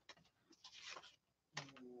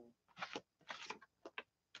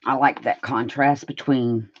 I like that contrast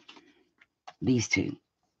between these two.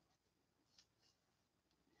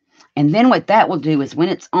 And then what that will do is when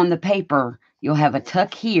it's on the paper, you'll have a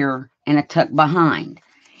tuck here and a tuck behind.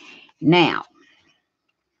 Now,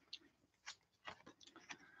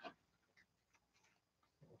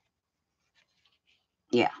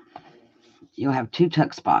 yeah, you'll have two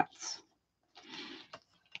tuck spots.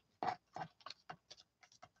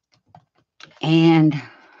 And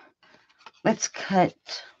let's cut.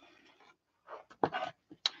 I'm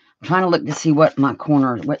trying to look to see what my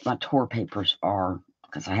tour papers are,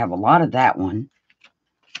 because I have a lot of that one.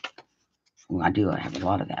 Well, I have a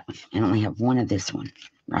lot of that one. I only have one of this one,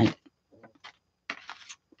 right?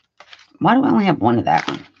 Why do I only have one of that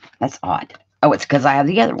one? That's odd. Oh, it's because I have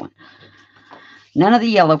the other one. None of the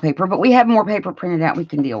yellow paper, but we have more paper printed out we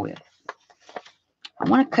can deal with. I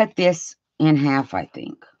want to cut this in half, I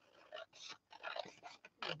think.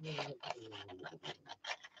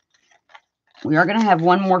 We are going to have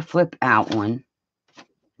one more flip out one. I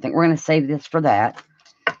think we're going to save this for that.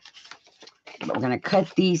 But we're going to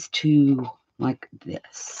cut these two like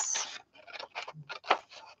this.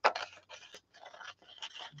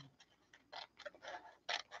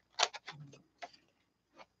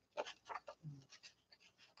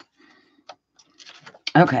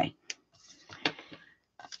 Okay.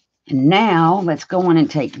 And now let's go on and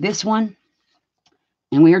take this one.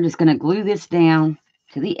 And we are just going to glue this down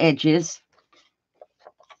to the edges.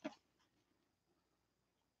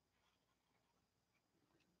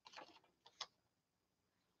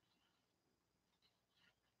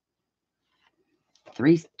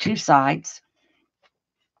 Two sides.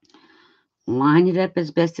 Line it up as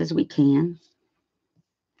best as we can.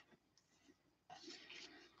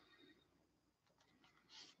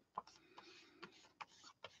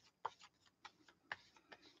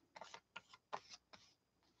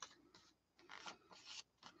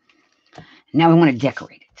 Now we want to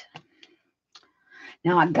decorate it.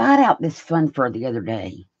 Now I got out this fun fur the other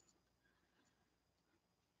day.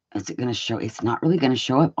 Is it going to show? It's not really going to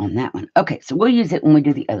show up on that one. Okay, so we'll use it when we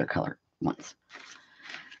do the other color ones.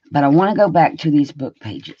 But I want to go back to these book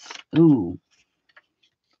pages. Ooh.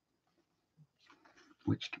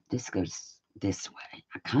 Which this goes this way.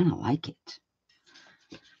 I kind of like it.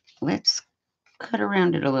 Let's cut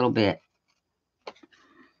around it a little bit.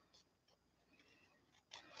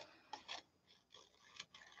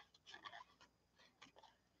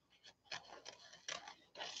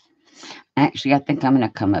 Actually, I think I'm going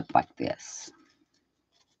to come up like this.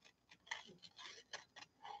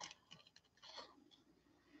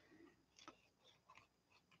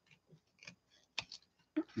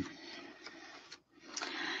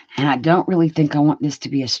 And I don't really think I want this to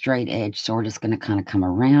be a straight edge, so we're just going to kind of come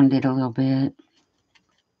around it a little bit.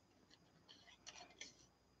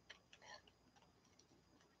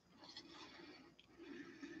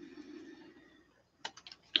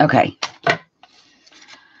 Okay.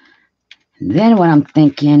 Then what I'm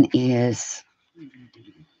thinking is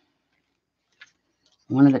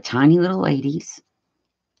one of the tiny little ladies.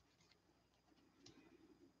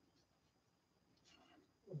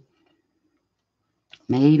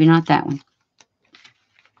 Maybe not that one.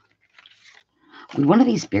 Would one of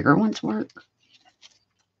these bigger ones work?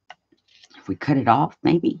 If we cut it off,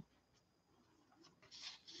 maybe?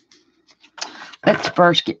 Let's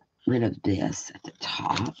first get rid of this at the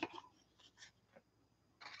top.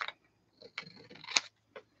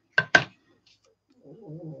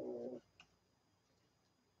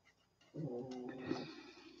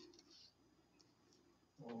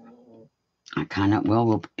 I kind of, well,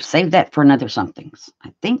 we'll save that for another somethings.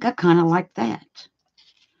 I think I kind of like that.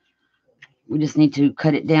 We just need to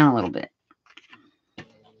cut it down a little bit.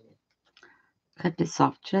 Cut this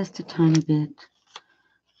off just a tiny bit.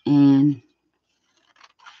 And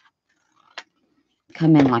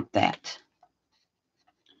come in like that.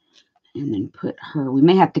 And then put her, we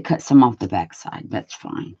may have to cut some off the back side. That's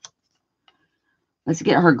fine. Let's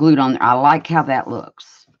get her glued on there. I like how that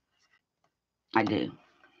looks. I do.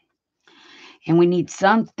 And we need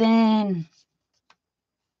something,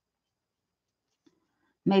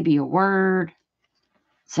 maybe a word,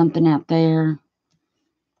 something out there.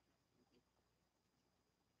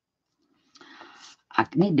 I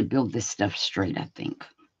need to build this stuff straight, I think.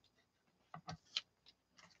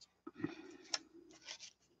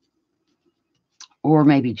 Or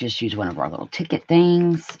maybe just use one of our little ticket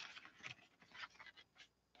things.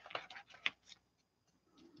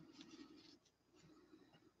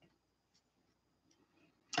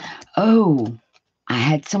 Oh, I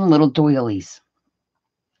had some little doilies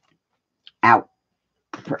out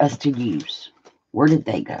for us to use. Where did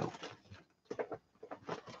they go?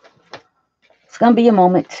 It's going to be a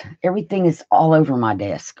moment. Everything is all over my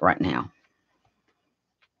desk right now.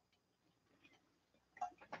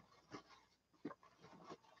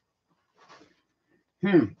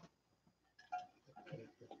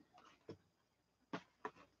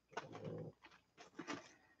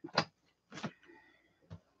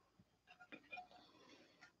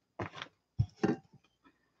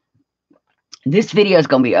 This video is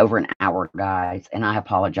going to be over an hour, guys, and I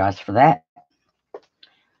apologize for that.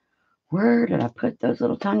 Where did I put those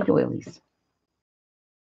little tiny doilies?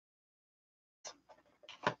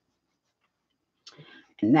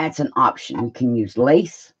 And that's an option. You can use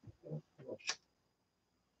lace.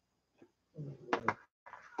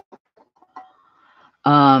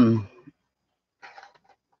 But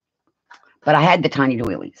I had the tiny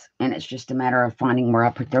doilies, and it's just a matter of finding where I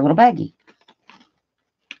put their little baggie.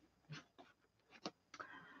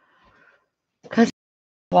 Because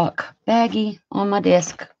look, baggie on my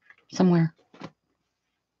desk somewhere.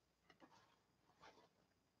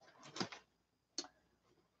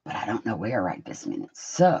 But I don't know where right this minute.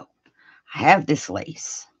 So I have this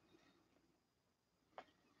lace.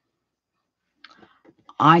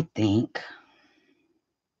 I think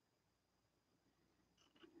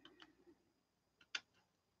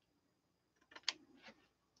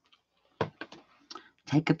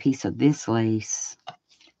take a piece of this lace,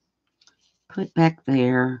 put back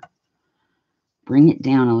there, bring it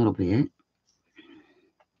down a little bit,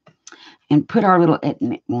 and put our little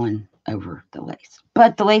ethnic one over the lace.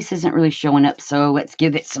 But the lace isn't really showing up, so let's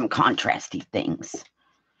give it some contrasty things.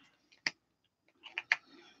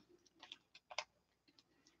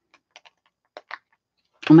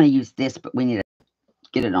 I'm going to use this, but we need to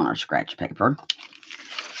get it on our scratch paper.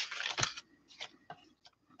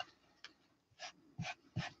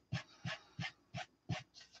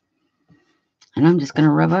 And I'm just going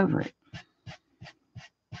to rub over it.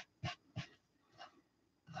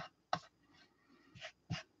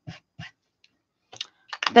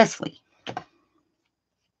 Thusly.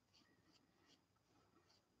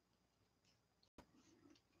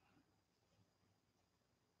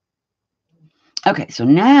 Okay, so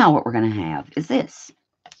now what we're going to have is this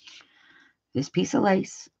piece of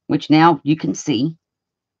lace, which now you can see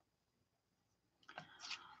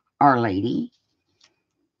Our Lady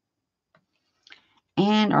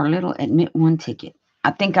and our little admit one ticket.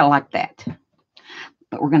 I think I like that.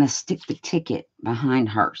 But we're going to stick the ticket behind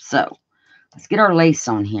her. So let's get our lace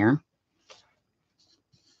on here.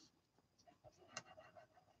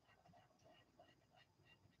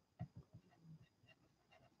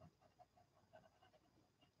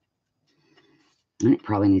 And it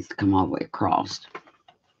probably needs to come all the way across.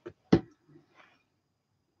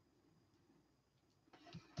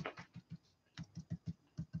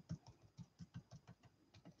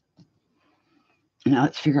 Now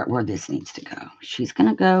let's figure out where this needs to go. She's going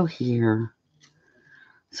to go here.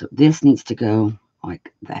 So this needs to go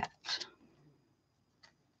like that.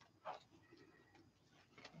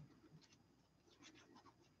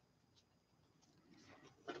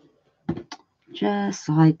 Just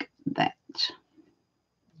like that.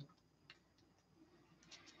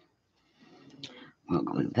 We'll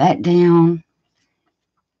glue that down.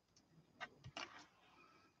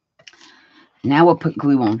 Now we'll put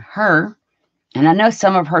glue on her. And I know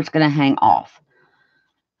some of her's going to hang off.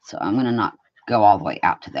 So I'm going to not go all the way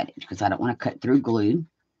out to that edge because I don't want to cut through glue.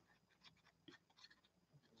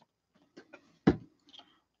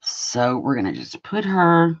 So we're going to just put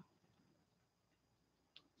her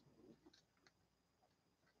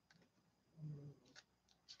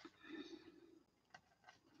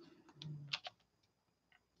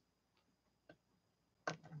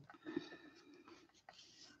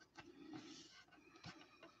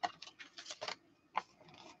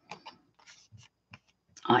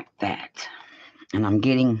like that. And I'm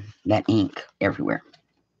getting that ink everywhere.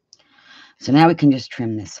 So now we can just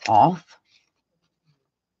trim this off.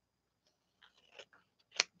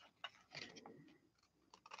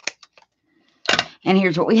 And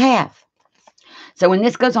here's what we have. So when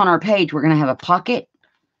this goes on our page, we're going to have a pocket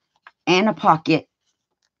and a pocket.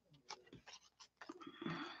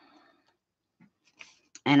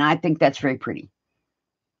 And I think that's very pretty.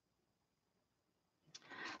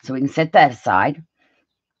 So we can set that aside.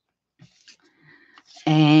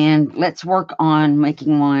 And let's work on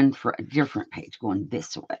making one for a different page going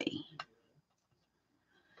this way.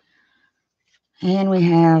 And we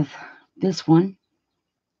have this one.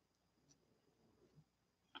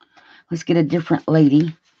 Let's get a different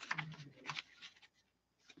lady.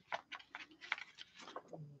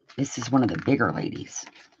 This is one of the bigger ladies.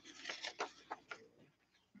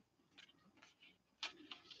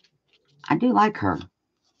 I do like her.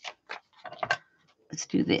 Let's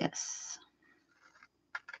do this.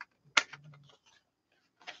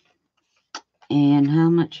 And how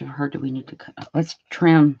much of her do we need to cut? Let's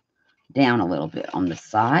trim down a little bit on the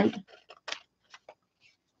side.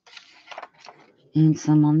 And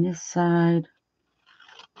some on this side.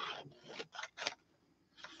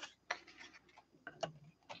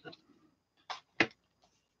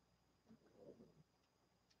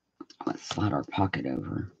 Let's slide our pocket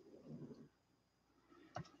over.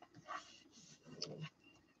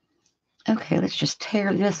 Okay, let's just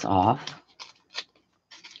tear this off.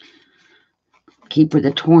 Keep with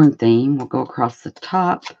the torn theme. We'll go across the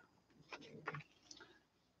top.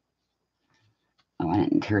 Oh, I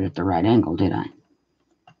didn't tear it at the right angle, did I?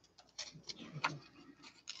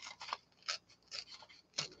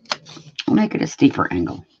 I'll make it a steeper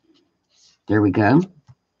angle. There we go.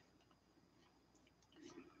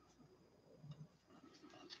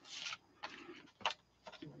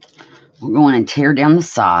 We're going and tear down the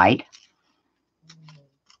side.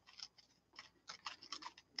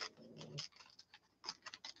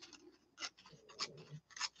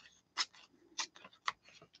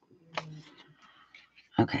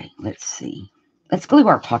 Okay, let's see. Let's glue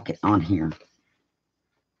our pocket on here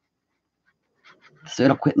so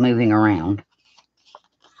it'll quit moving around.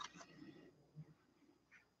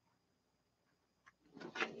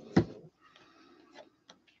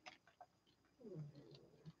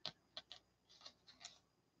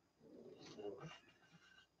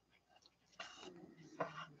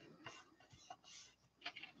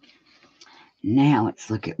 Now let's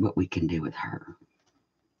look at what we can do with her.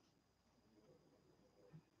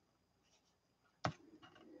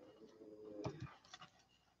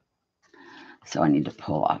 So I need to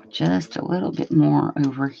pull off just a little bit more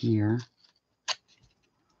over here.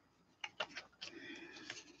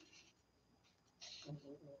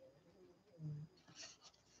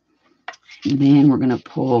 And then we're going to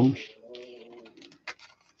pull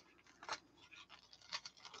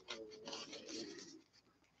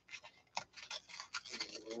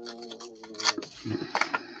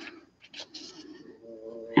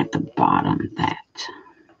at the bottom that.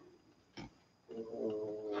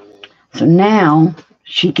 So now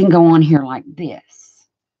she can go on here like this.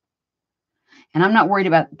 And I'm not worried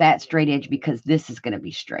about that straight edge because this is going to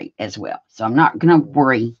be straight as well. So I'm not going to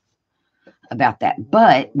worry about that.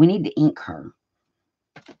 But we need to ink her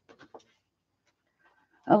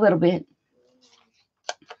a little bit.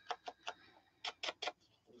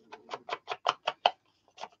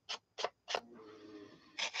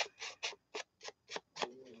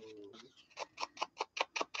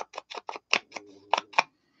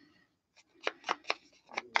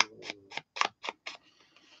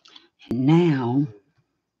 Now,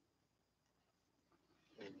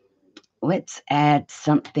 let's add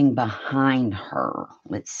something behind her.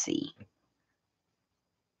 Let's see.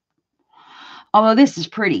 Although this is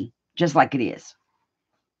pretty, just like it is.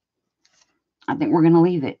 I think we're going to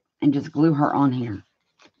leave it and just glue her on here.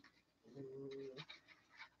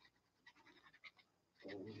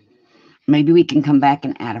 Maybe we can come back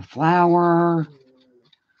and add a flower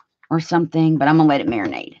or something, but I'm going to let it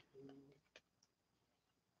marinate.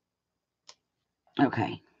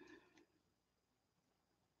 Okay.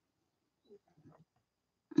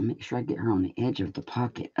 Make sure I get her on the edge of the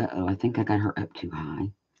pocket. Uh-oh, I think I got her up too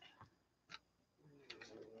high.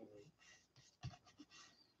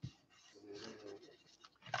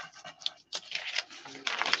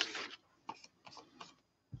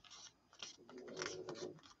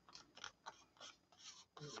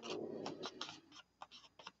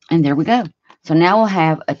 And there we go. So now we'll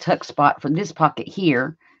have a tuck spot for this pocket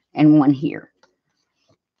here and one here.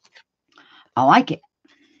 I like it.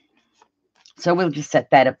 So we'll just set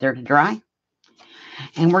that up there to dry.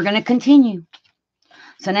 And we're going to continue.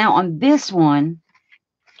 So now on this one,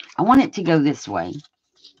 I want it to go this way.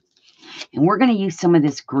 And we're going to use some of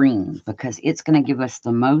this green because it's going to give us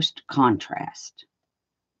the most contrast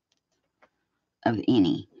of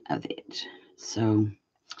any of it. So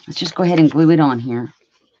let's just go ahead and glue it on here.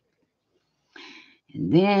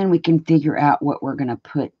 And then we can figure out what we're going to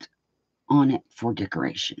put on it for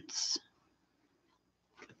decorations.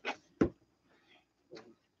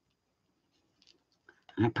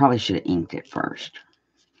 I probably should have inked it first.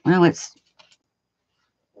 Well, let's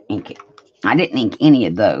ink it. I didn't ink any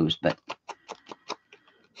of those, but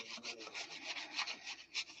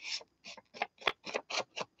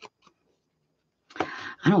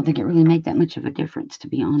I don't think it really made that much of a difference, to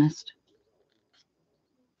be honest.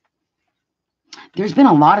 There's been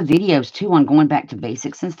a lot of videos, too, on going back to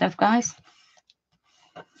basics and stuff, guys.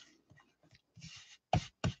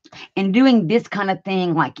 And doing this kind of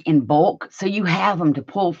thing, like, in bulk, so you have them to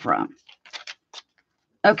pull from.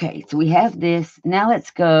 Okay, so we have this. Now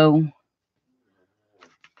let's go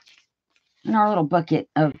in our little bucket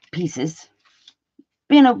of pieces.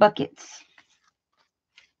 Bino buckets.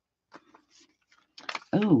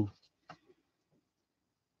 Ooh.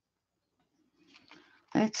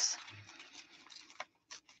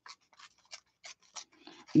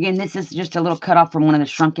 Again, this is just a little cut off from one of the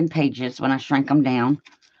shrunken pages when I shrank them down.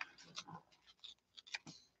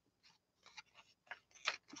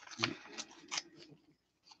 I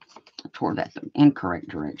tore that the incorrect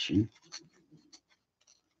direction.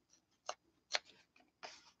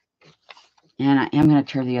 And I am going to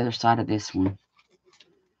tear the other side of this one.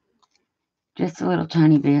 Just a little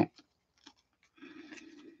tiny bit.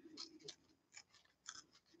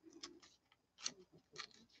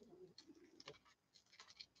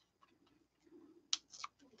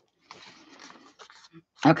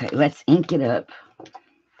 Okay, let's ink it up.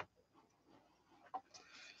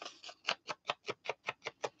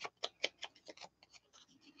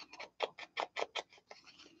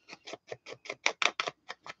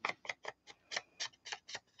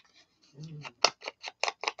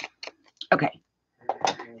 Okay,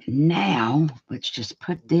 now let's just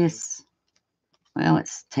put this, well,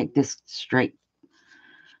 let's take this straight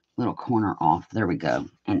little corner off. There we go,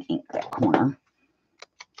 and ink that corner.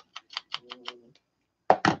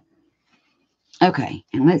 Okay,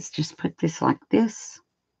 and let's just put this like this.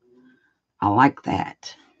 I like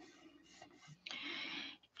that.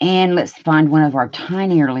 And let's find one of our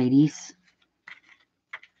tinier ladies.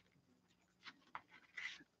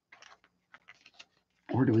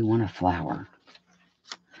 Or do we want a flower?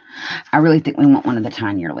 I really think we want one of the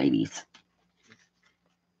tinier ladies.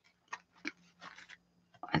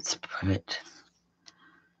 Let's put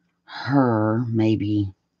her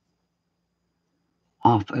maybe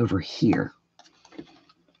off over here.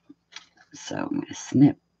 So I'm going to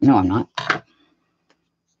snip. No, I'm not.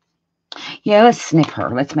 Yeah, let's snip her.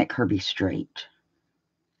 Let's make her be straight.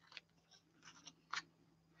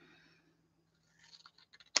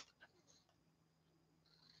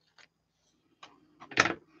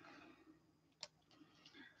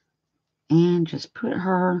 And just put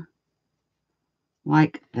her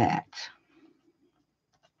like that.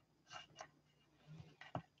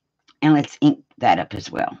 And let's ink that up as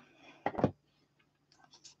well.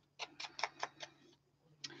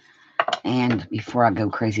 And before I go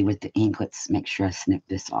crazy with the ink, let's make sure I snip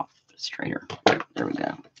this off straighter. There we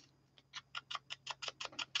go.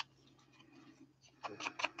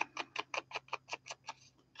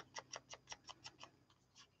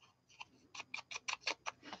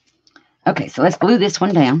 Okay, so let's glue this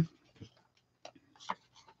one down.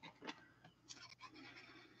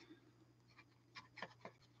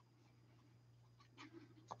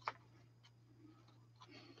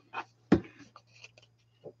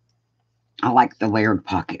 I like the layered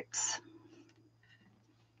pockets.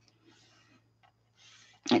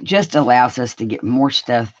 It just allows us to get more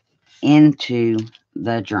stuff into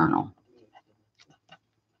the journal.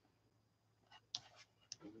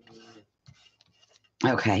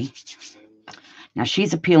 Okay. Now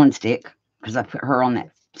she's a peel and stick because I put her on that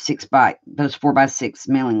those 4x6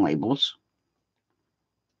 mailing labels.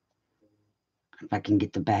 If I can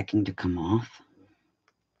get the backing to come off.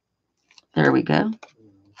 There we go.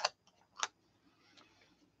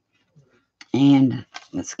 And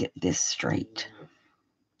let's get this straight.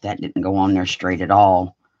 That didn't go on there straight at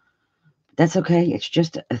all. That's okay. It's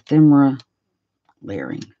just ephemera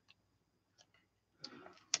layering.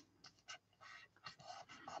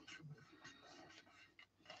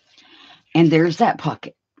 And there's that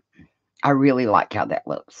pocket. I really like how that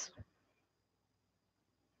looks.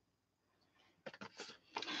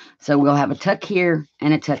 So we'll have a tuck here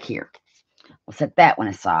and a tuck here. We'll set that one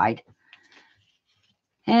aside.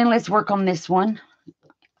 And let's work on this one.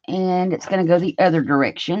 And it's going to go the other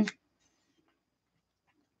direction.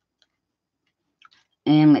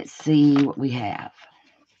 And let's see what we have.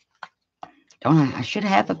 Don't I should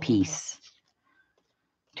have a piece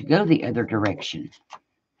to go the other direction.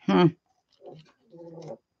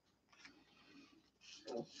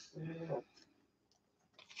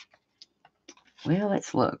 Well,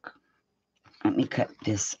 let's look. Let me cut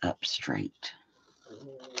this up straight.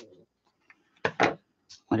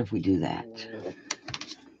 What if we do that?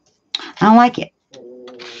 I don't like it.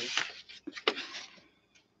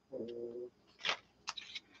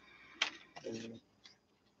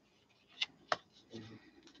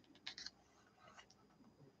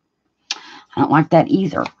 don't like that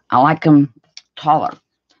either. I like them taller.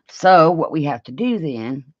 So what we have to do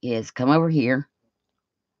then is come over here.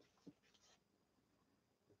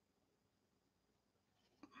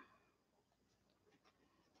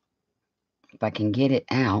 If I can get it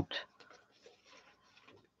out.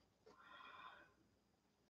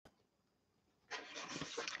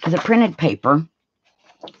 The printed paper.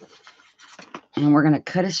 And we're going to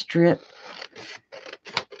cut a strip.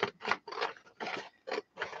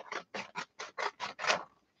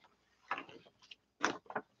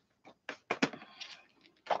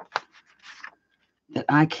 That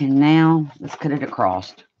I can now, let's cut it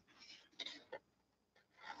across.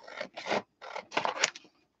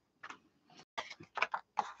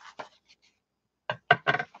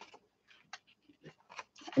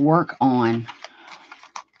 Work on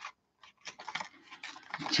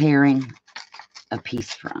tearing a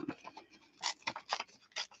piece from.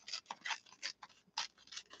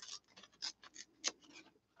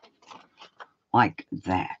 Like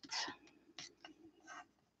that.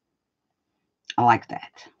 I like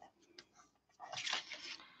that.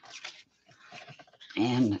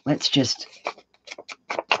 And let's just,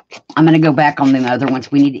 I'm going to go back on the other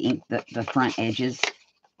ones. We need to ink the front edges,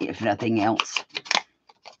 if nothing else.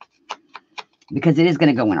 Because it is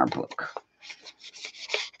going to go in our book.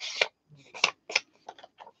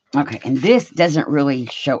 Okay, and this doesn't really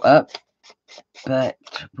show up, but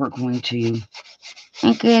we're going to ink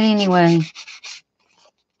it anyway.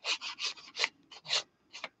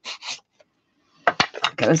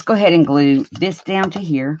 Okay, let's go ahead and glue this down to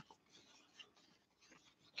here.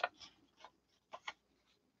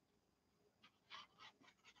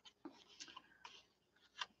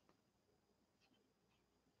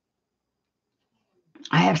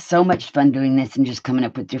 I have so much fun doing this and just coming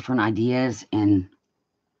up with different ideas.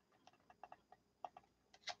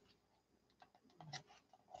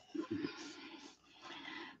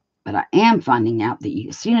 But I am finding out that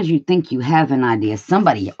as soon as you think you have an idea,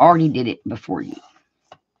 somebody already did it before you.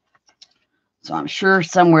 So I'm sure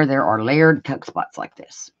somewhere there are layered tuck spots like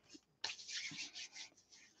this.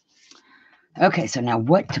 Okay, so now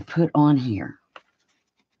what to put on here?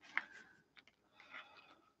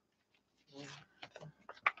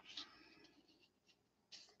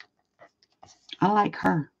 I like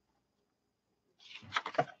her.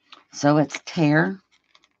 So let's tear.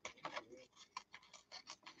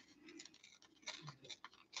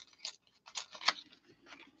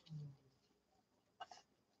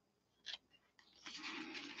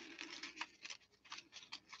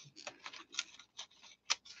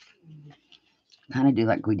 Kind of do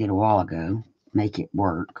like we did a while ago. Make it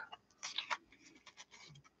work.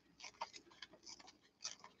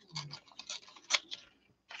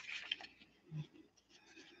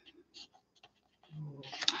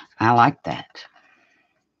 I like that.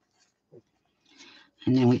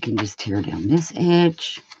 And then we can just tear down this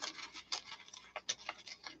edge.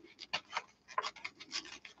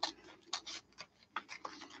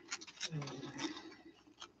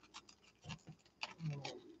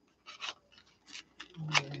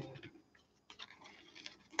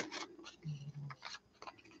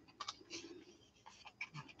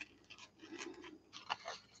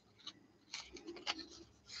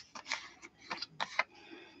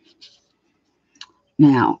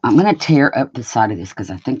 Now, I'm going to tear up the side of this because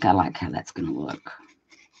I think I like how that's going to look.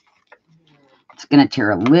 It's going to tear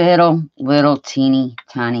a little teeny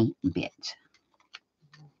tiny bit.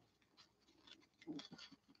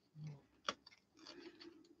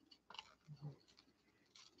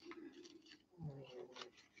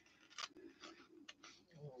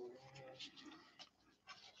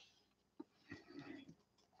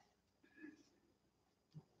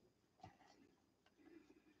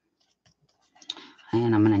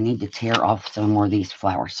 And I'm going to need to tear off some more of these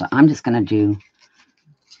flowers. So I'm just going to do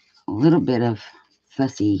a little bit of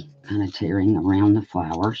fussy kind of tearing around the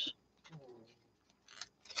flowers.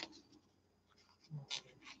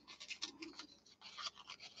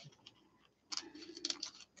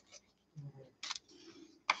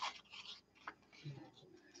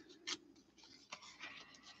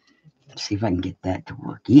 Let's see if I can get that to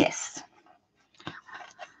work. Yes.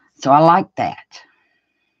 So I like that.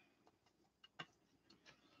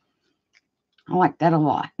 I like that a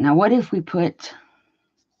lot. Now, what if we put,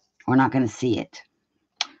 we're not going to see it.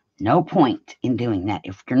 No point in doing that.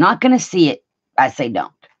 If you're not going to see it, I say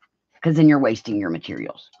don't. Because then you're wasting your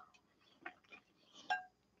materials.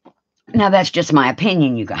 Now, that's just my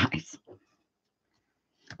opinion, you guys.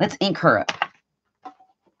 Let's ink her up.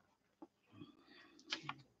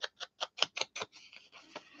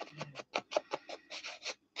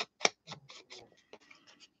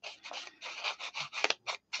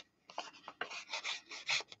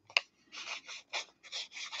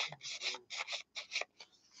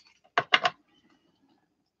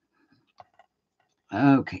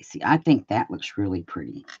 Okay, see, I think that looks really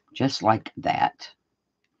pretty. Just like that.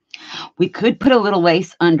 We could put a little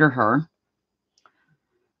lace under her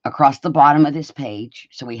across the bottom of this page,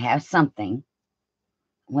 so we have something.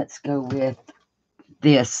 Let's go with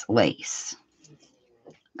this lace,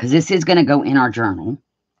 because this is going to go in our journal.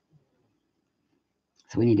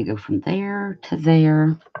 So we need to go from there to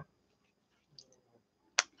there.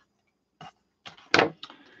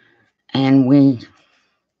 And we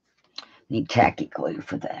need tacky glue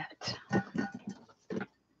for that.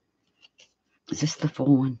 Is this the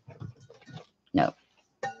full one? No.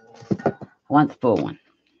 I want the full one.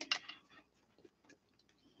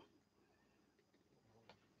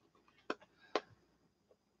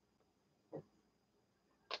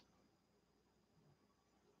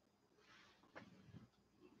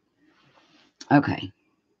 Okay.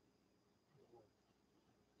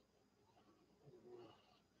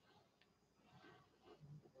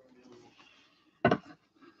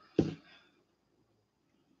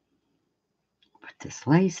 Put this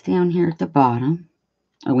lace down here at the bottom.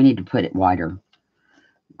 Oh, we need to put it wider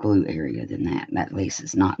glue area than that. That lace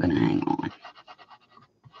is not going to hang on.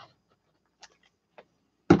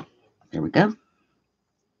 There we go.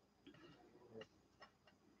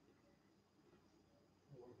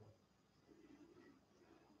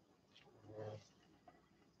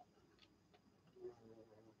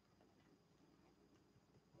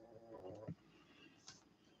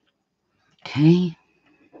 Okay.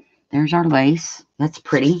 There's our lace. That's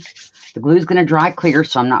pretty. The glue's going to dry clear,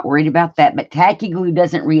 so I'm not worried about that. But tacky glue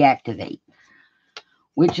doesn't reactivate,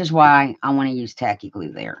 which is why I want to use tacky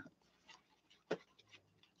glue there.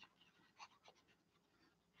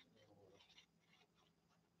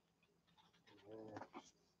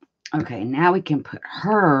 Okay, now we can put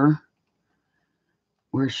her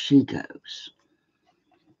where she goes.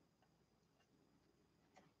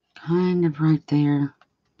 Kind of right there.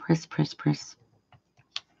 Press, press, press.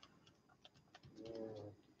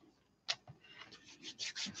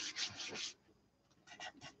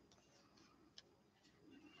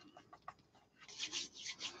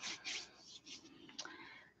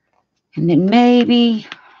 And then maybe,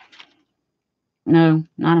 no,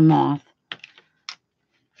 not a moth.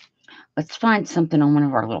 Let's find something on one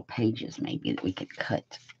of our little pages maybe that we could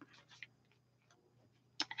cut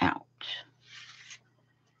out.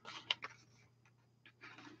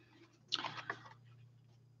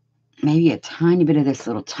 Maybe a tiny bit of this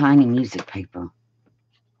little tiny music paper.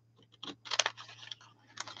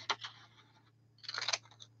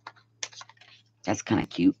 That's kind of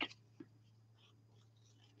cute.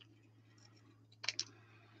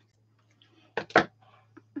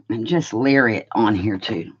 And just layer it on here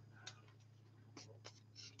too.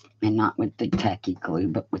 And not with the tacky glue,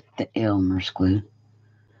 but with the Elmer's glue.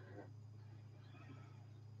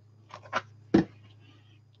 I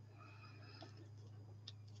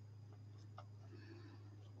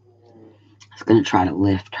was going to try to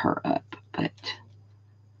lift her up, but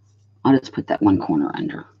I'll just put that one corner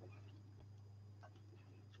under.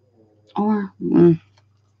 Or,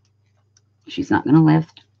 she's not going to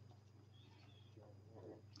lift.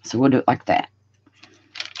 So we'll do it like that.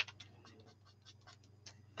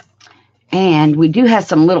 And we do have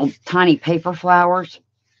some little tiny paper flowers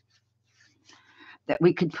that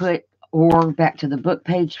we could put, or back to the book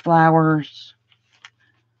page flowers.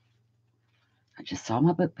 I just saw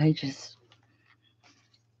my book pages.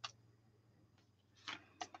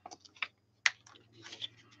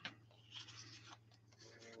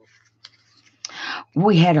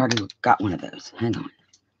 We had already got one of those. Hang on.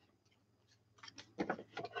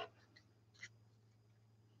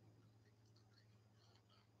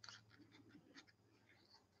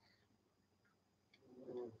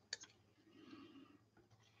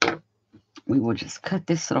 We will just cut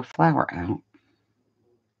this little flower out.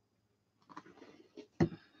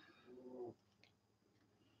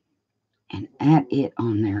 And add it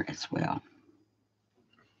on there as well.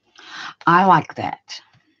 I like that.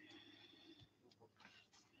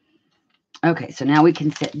 Okay, so now we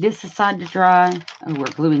can set this aside to dry. Oh, we're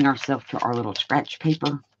gluing ourselves to our little scratch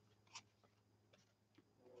paper.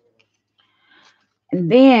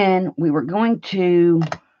 And then we were going to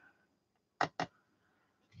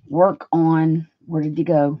work on, where did you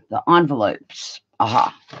go? The envelopes.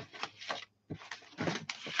 Aha.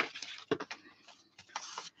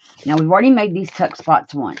 Now, we've already made these tuck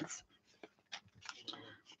spots once.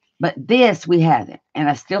 But this, we haven't. And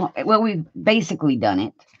I still, well, we've basically done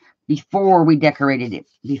it before we decorated it,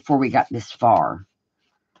 before we got this far.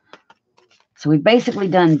 So we've basically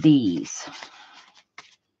done these.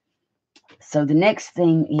 So the next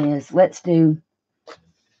thing is, let's do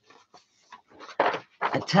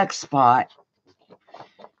a tuck spot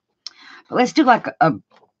let's do like a,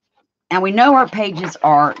 and we know our pages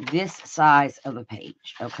are this size of a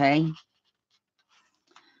page, okay?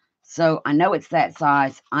 So I know it's that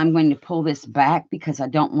size. I'm going to pull this back because I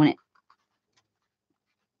don't want it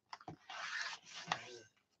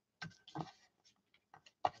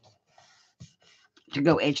to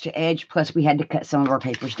go edge to edge. Plus, we had to cut some of our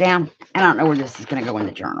papers down. And I don't know where this is going to go in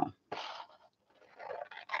the journal.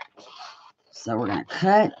 So we're going to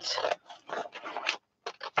cut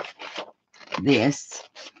this.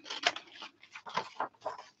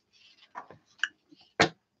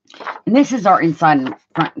 And this is our inside and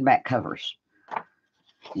front and back covers.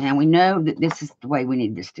 Now we know that this is the way we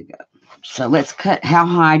need this to go. So let's cut. How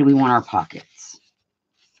high do we want our pockets?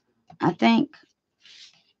 I think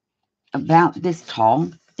about this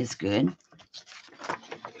tall is good.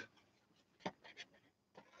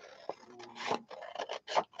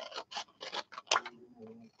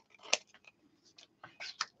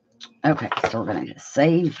 Okay, so we're going to just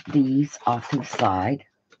save these off to the side.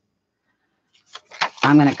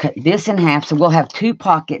 I'm going to cut this in half, so we'll have two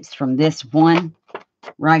pockets from this one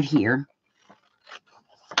right here.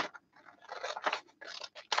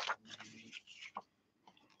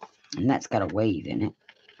 And that's got a wave in it.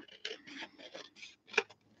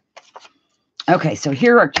 Okay, so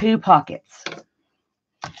here are two pockets.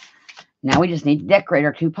 Now we just need to decorate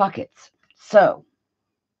our two pockets. So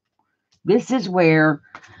this is where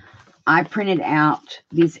I printed out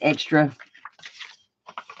these extra.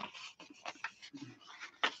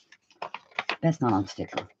 That's not on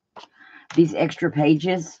sticker. These extra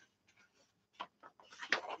pages.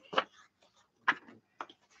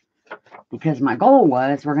 Because my goal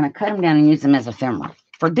was we're going to cut them down and use them as ephemera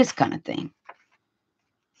for this kind of thing.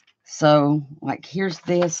 So, like, here's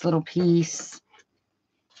this little piece.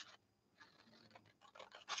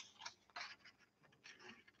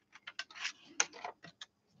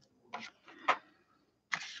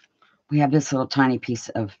 We have this little tiny piece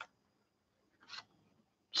of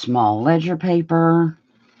small ledger paper.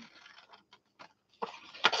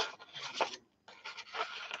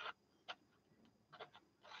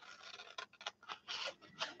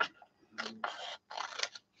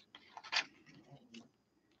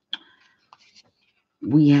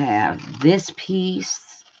 We have this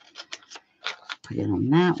piece. Put it on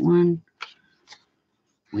that one.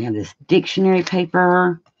 We have this dictionary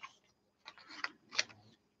paper.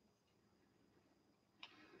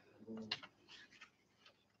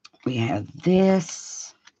 We have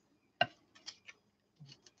this.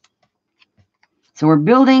 So we're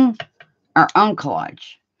building our own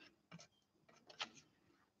collage.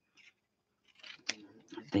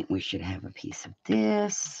 I think we should have a piece of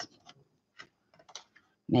this.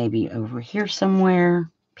 Maybe over here somewhere.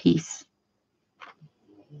 Piece.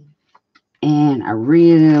 And I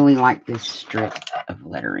really like this strip of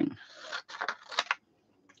lettering.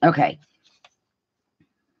 Okay.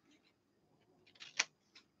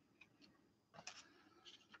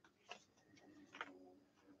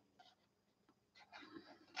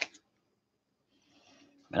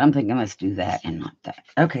 But I'm thinking let's do that and not that.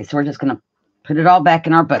 Okay, so we're just going to put it all back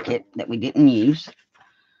in our bucket that we didn't use.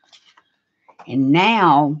 And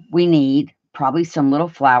now we need probably some little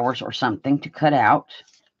flowers or something to cut out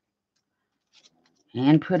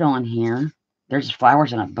and put on here. There's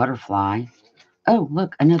flowers and a butterfly. Oh,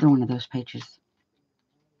 look, another one of those pages.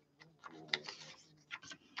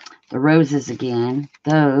 The roses again.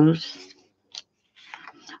 Those.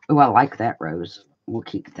 Oh, I like that rose. We'll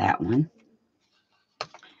keep that one.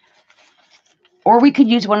 Or we could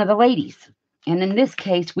use one of the ladies. And in this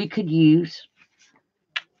case, we could use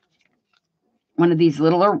one of these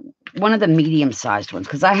little, or one of the medium-sized ones,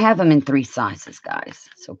 because I have them in 3 sizes, guys.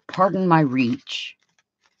 So pardon my reach.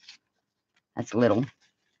 That's little.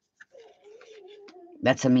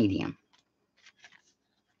 That's a medium.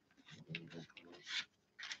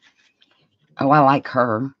 Oh, I like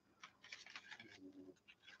her.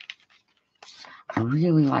 I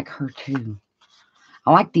really like her too.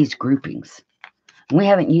 I like these groupings. We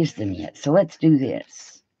haven't used them yet, so let's do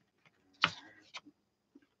this.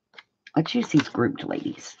 Let's use these grouped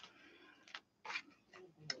ladies.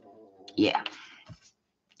 Yeah.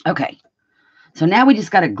 Okay. So now we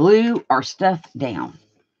just got to glue our stuff down.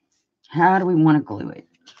 How do we want to glue it?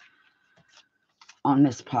 On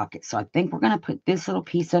this pocket. So I think we're going to put this little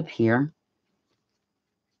piece up here.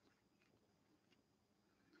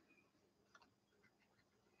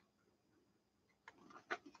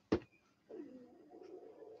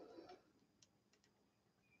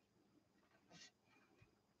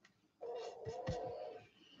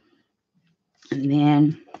 And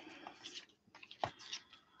then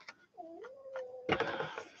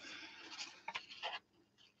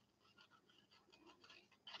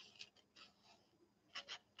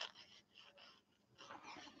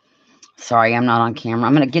sorry, I'm not on camera.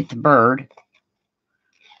 I'm going to get the bird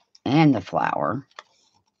and the flower.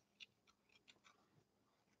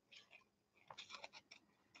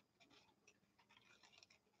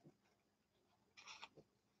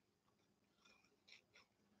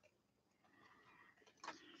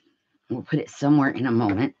 We'll put it somewhere in a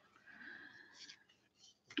moment.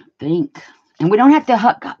 I think. And we don't have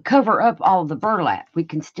to cover up all the burlap. We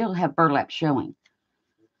can still have burlap showing.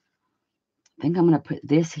 I think I'm going to put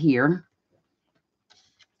this here.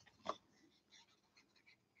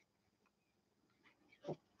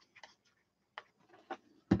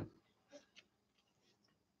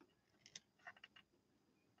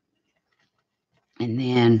 And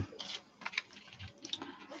then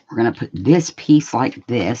we're going to put this piece like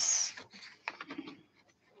this.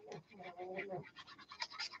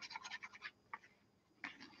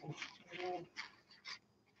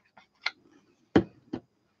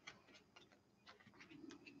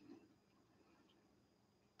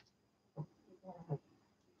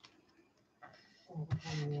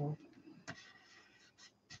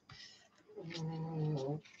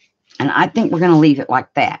 And I think we're going to leave it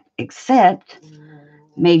like that, except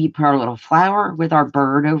maybe put our little flower with our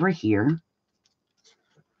bird over here.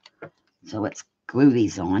 So let's glue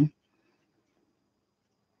these on.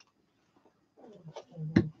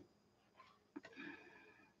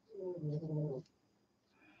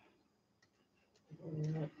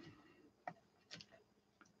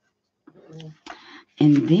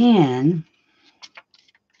 And then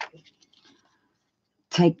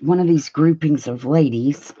take one of these groupings of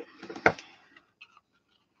ladies.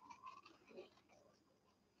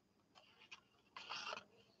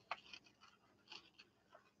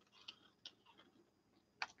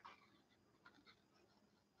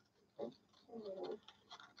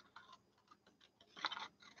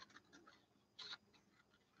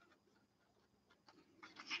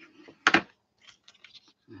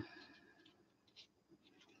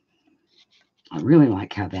 I really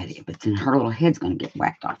like how that is, but then her little head's going to get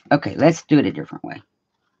whacked off. Okay, let's do it a different way.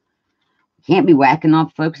 Can't be whacking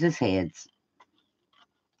off folks' heads.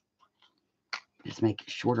 Just make it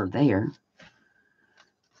shorter there.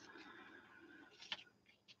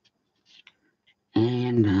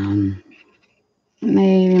 And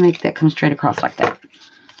maybe make that come straight across like that.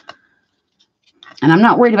 And I'm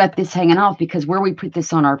not worried about this hanging off because where we put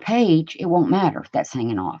this on our page, it won't matter if that's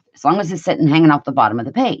hanging off. As long as it's sitting hanging off the bottom of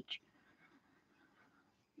the page.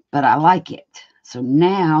 But I like it. So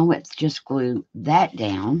now let's just glue that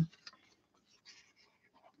down.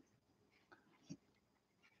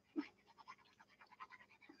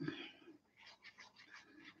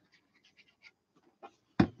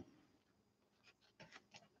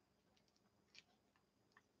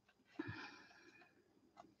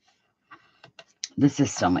 This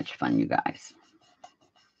is so much fun, you guys.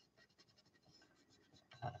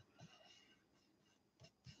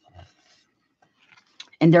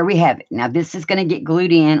 And there we have it. Now this is going to get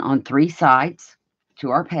glued in on 3 sides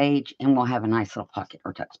to our page, and we'll have a nice little pocket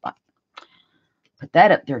or tuck spot. Put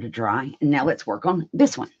that up there to dry. And now let's work on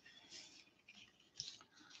this one.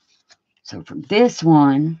 So for this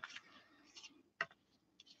one,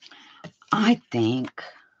 I think,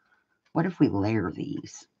 what if we layer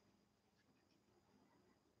these?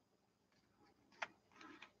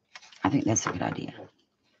 I think that's a good idea.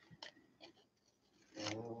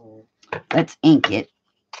 Let's ink it.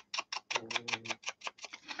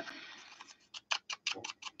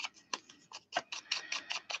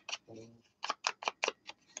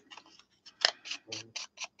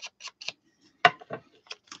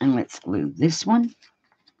 And let's glue this one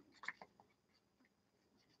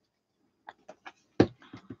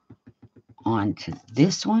onto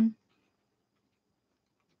this one.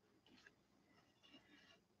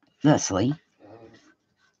 Thusly.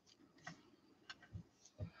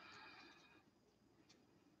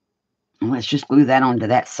 And let's just glue that onto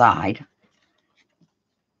that side.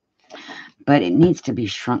 But it needs to be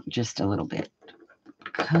shrunk just a little bit.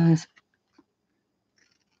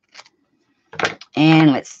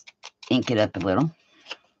 And let's ink it up a little.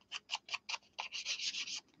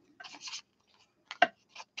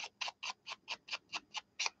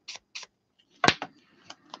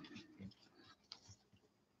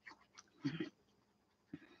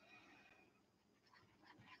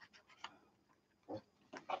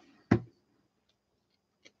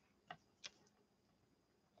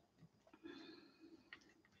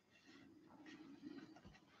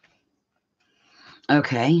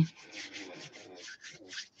 Okay.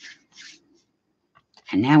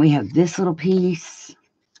 And now we have this little piece.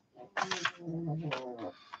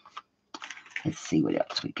 Let's see what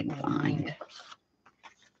else we can find.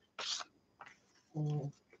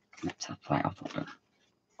 That's a file folder.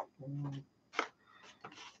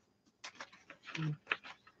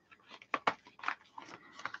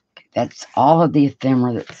 That's all of the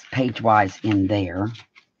ephemera that's page-wise in there.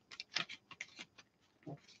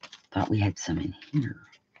 Thought we had some in here.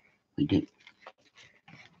 We do.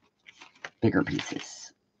 Bigger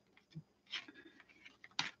pieces.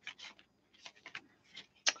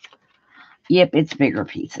 Yep, it's bigger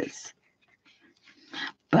pieces.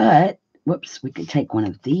 But, whoops, we could take one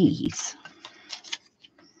of these.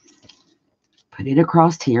 Put it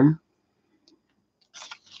across here.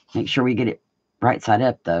 Make sure we get it right side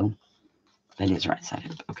up, though. That is right side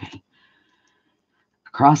up. Okay.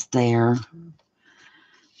 Across there.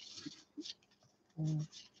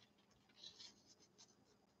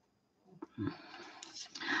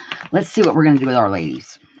 Let's see what we're going to do with our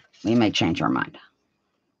ladies. We may change our mind.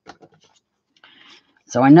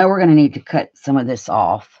 So I know we're going to need to cut some of this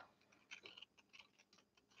off.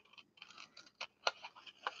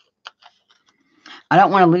 I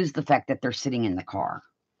don't want to lose the fact that they're sitting in the car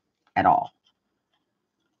at all.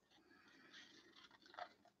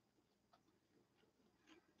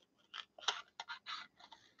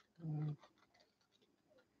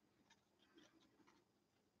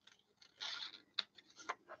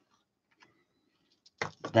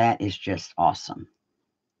 That is just awesome.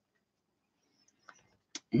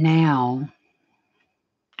 Now,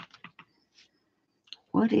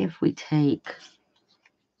 what if we take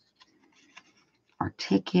our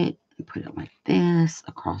ticket and put it like this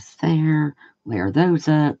across there, layer those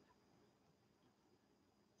up.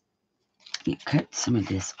 You cut some of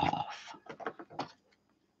this off.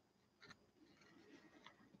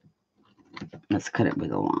 Let's cut it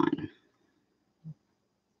with a line.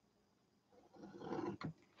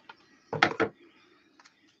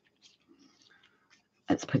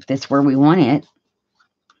 Let's put this where we want it.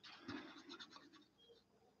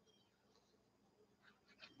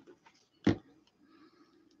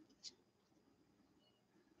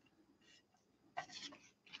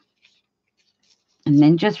 And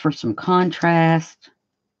then just for some contrast,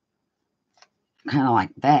 kind of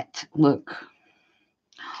like that look.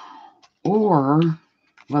 Or,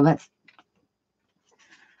 well, I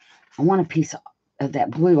want a piece of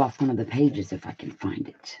that blue off one of the pages if I can find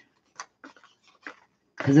it.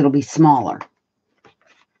 Because it'll be smaller.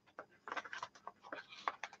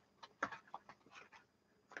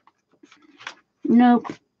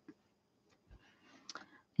 Nope.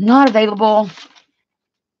 Not available,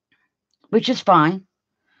 which is fine.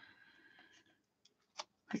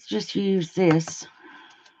 Let's just use this.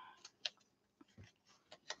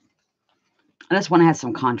 This one has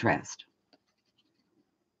some contrast.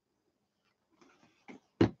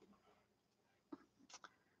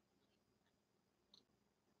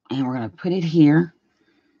 And we're going to put it here.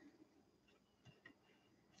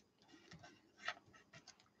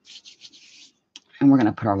 And we're going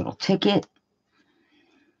to put our little ticket.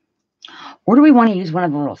 Or do we want to use one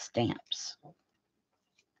of the little stamps?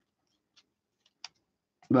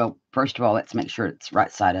 Well, first of all, let's make sure it's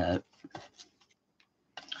right side up.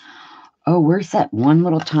 Oh, where's that one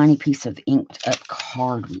little tiny piece of inked up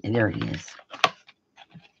card? There it is.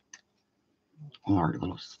 Will our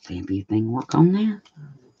little stampy thing work on there?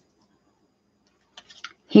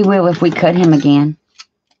 He will if we cut him again.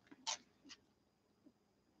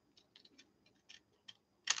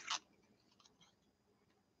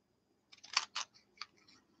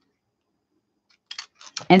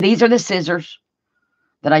 And these are the scissors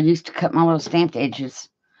that I used to cut my little stamped edges.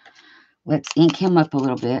 Let's ink him up a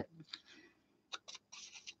little bit.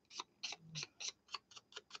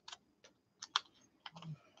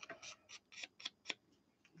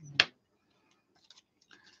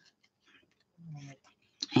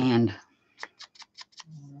 And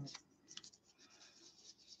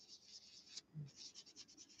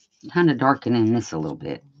kind of darkening this a little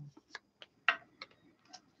bit.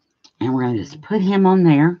 And we're going to just put him on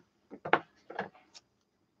there.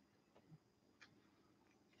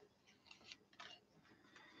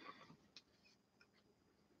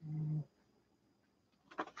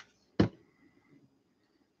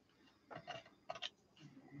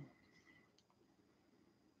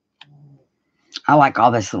 I like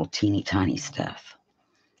all this little teeny tiny stuff.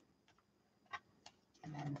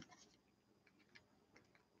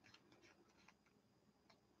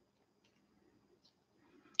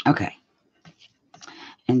 Okay.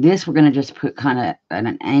 And this we're going to just put kind of at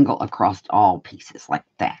an angle across all pieces like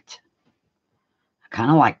that. I kind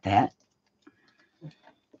of like that.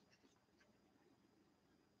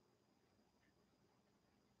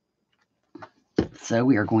 So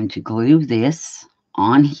we are going to glue this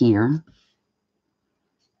on here.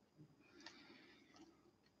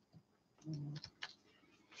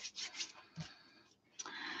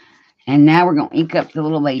 And now we're going to ink up the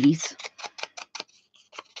little ladies.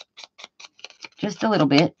 Just a little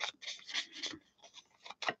bit.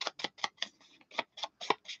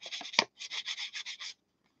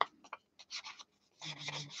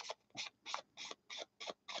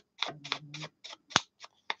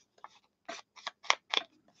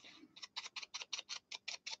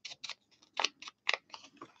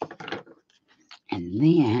 And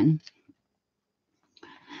then,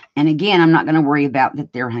 and again, I'm not going to worry about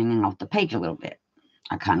that they're hanging off the page a little bit.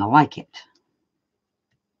 I kind of like it.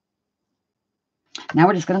 Now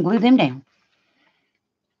we're just going to glue them down.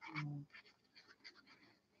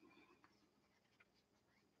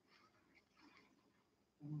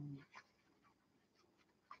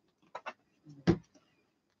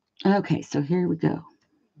 Okay, so here we go.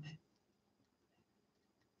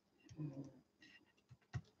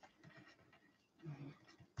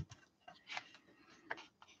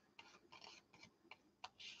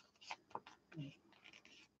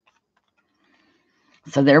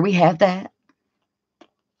 So there we have that.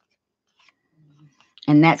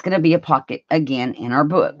 And that's going to be a pocket again in our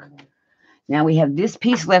book. Now we have this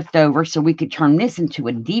piece left over, so we could turn this into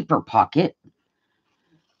a deeper pocket.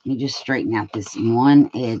 Let me just straighten out this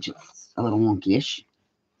one edge. It's a little wonky-ish.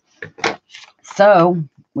 So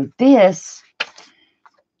with this,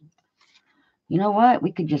 you know what?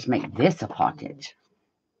 We could just make this a pocket.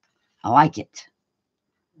 I like it.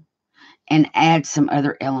 And add some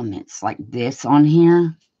other elements like this on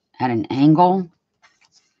here at an angle.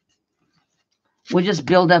 We'll just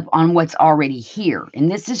build up on what's already here. And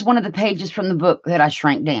this is one of the pages from the book that I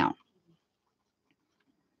shrank down.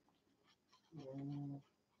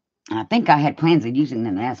 And I think I had plans of using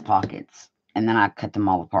them as pockets. And then I cut them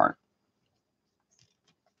all apart.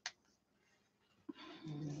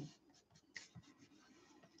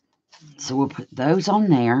 So we'll put those on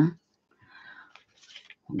there.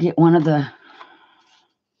 We'll get one of the,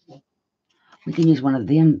 we can use one of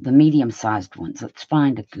them, the medium-sized ones. Let's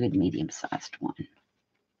find a good medium-sized one.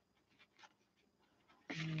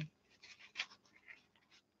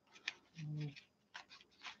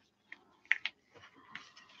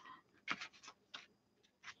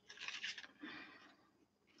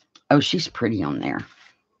 Oh, she's pretty on there.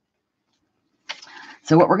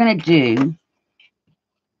 So what we're going to do,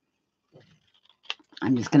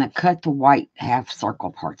 I'm just going to cut the white half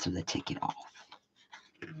circle parts of the ticket off.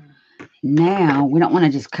 Now, we don't want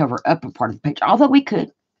to just cover up a part of the page, although we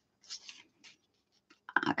could.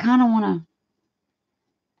 I kind of want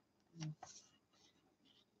to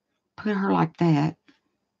put her like that.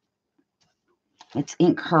 Let's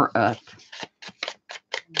ink her up.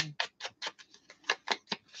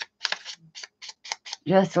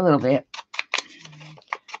 Just a little bit.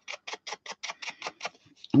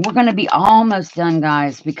 And we're going to be almost done,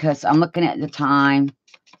 guys, because I'm looking at the time.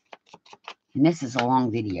 And this is a long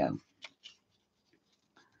video.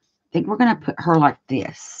 I think we're going to put her like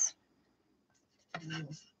this.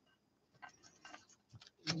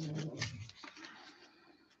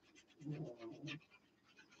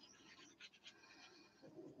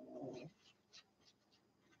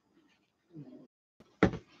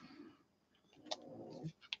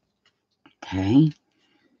 Okay.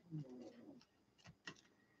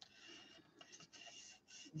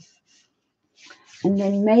 And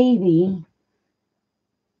then maybe,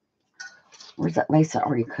 where's that lace I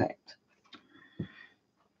already cut?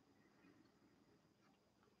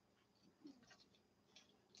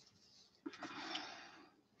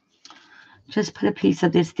 Just put a piece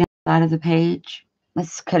of this down the side of the page.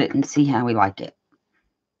 Let's cut it and see how we like it.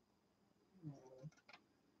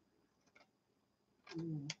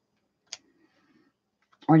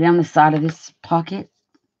 Or down the side of this pocket.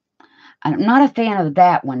 I'm not a fan of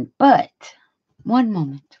that one, but one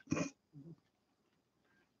moment.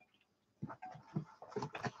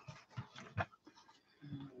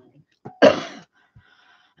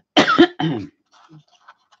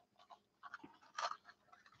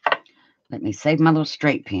 Let me save my little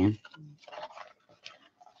straight pen.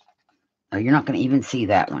 Oh, you're not going to even see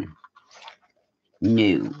that one.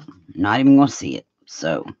 No, not even going to see it.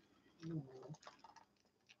 So,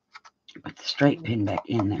 put the straight pen back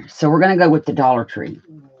in there. So, we're going to go with the Dollar Tree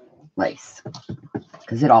lace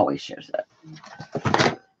because it always shows up.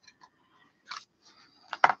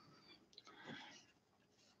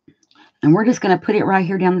 And we're just going to put it right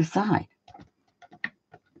here down the side.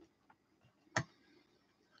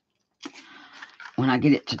 When I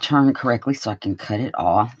get it to turn correctly so I can cut it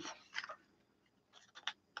off.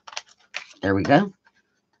 There we go.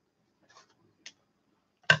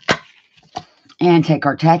 And take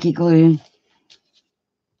our tacky glue.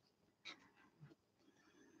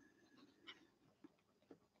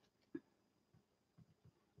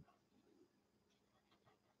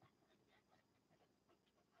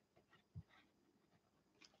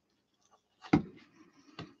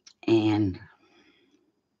 And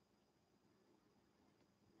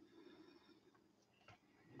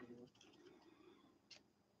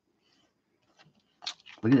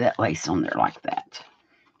glue that lace on there like that.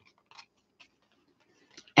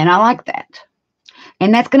 And I like that.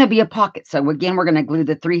 And that's going to be a pocket. So again, we're going to glue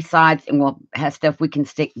the 3 sides, and we'll have stuff we can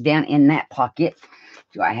stick down in that pocket.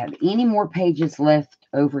 Do I have any more pages left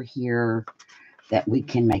over here that we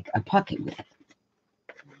can make a pocket with?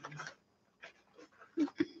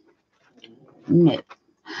 No.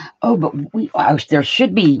 Oh, but there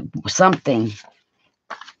should be something.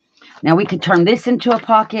 Now we could turn this into a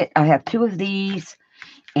pocket. I have 2 of these,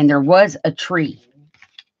 and there was a tree.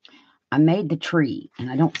 I made the tree, and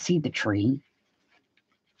I don't see the tree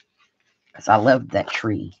because I love that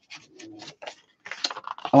tree.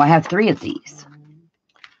 Oh, I have 3 of these.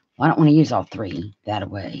 Well, I don't want to use all 3 that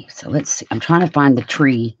way. So let's see. I'm trying to find the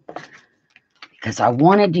tree because I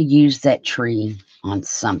wanted to use that tree on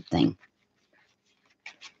something.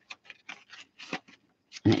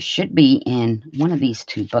 And it should be in one of these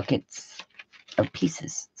 2 buckets of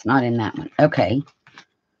pieces. It's not in that one. Okay.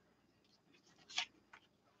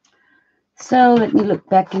 So let me look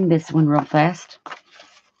back in this one real fast.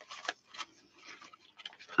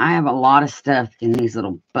 I have a lot of stuff in these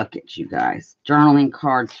little buckets, you guys. Journaling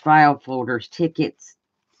cards, file folders, tickets,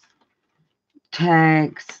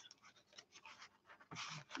 tags.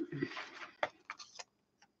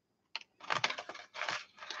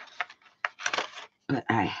 But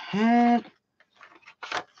I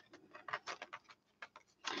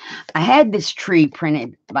had this tree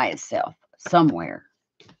printed by itself somewhere,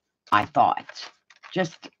 I thought.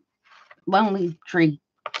 Just lonely tree.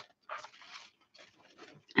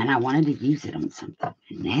 And I wanted to use it on something.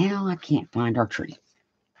 And now I can't find our tree.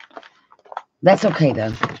 That's okay,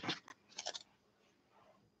 though.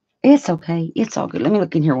 It's okay. It's all good. Let me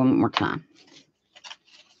look in here one more time.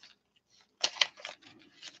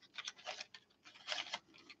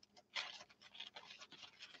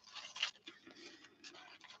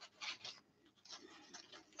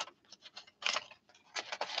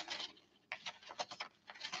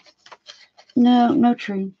 No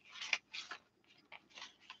tree.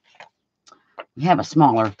 We have a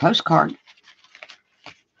smaller postcard.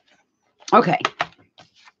 Okay.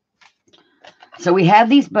 So we have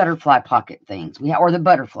these butterfly pocket things. Or the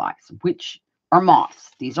butterflies, which are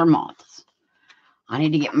moths. These are moths. I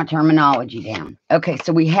need to get my terminology down. Okay,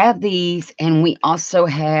 so we have these, and we also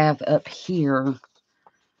have up here.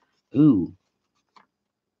 Ooh.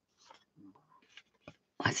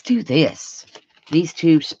 Let's do this. These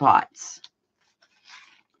 2 spots.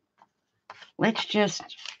 Let's just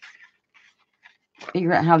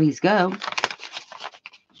figure out how these go.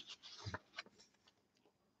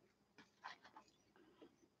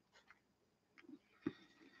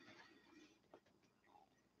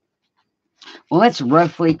 Well, let's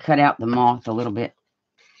roughly cut out the moth a little bit.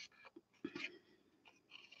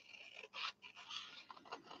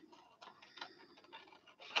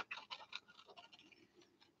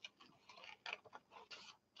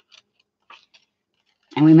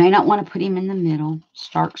 And we may not want to put him in the middle,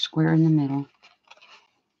 stark square in the middle.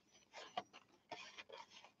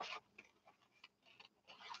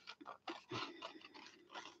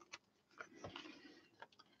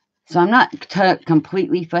 So I'm not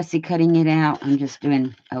completely fussy cutting it out. I'm just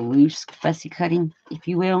doing a loose fussy cutting, if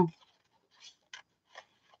you will.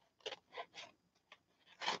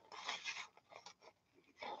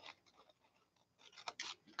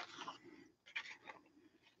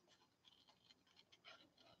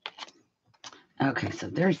 Okay, so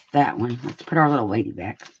there's that one. Let's put our little lady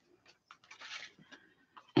back.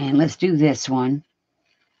 And let's do this one.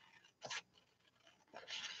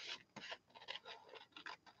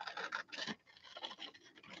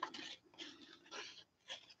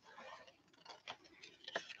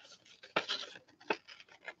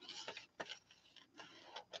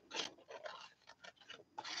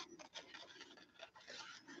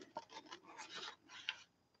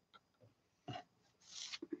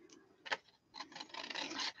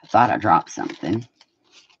 I thought I dropped something.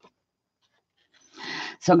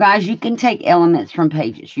 So, guys, you can take elements from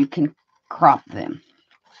pages. You can crop them.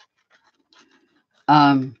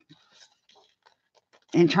 And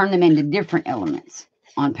turn them into different elements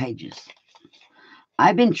on pages.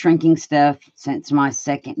 I've been shrinking stuff since my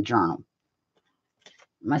second journal.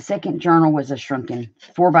 My second journal was a shrunken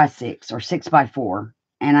 4x6 or 6x4.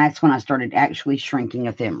 And that's when I started actually shrinking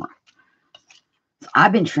ephemera. So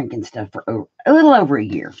I've been shrinking stuff for a little over a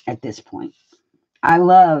year at this point. I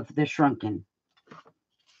love the shrunken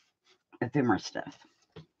ephemera stuff.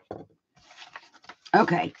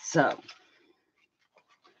 Okay, so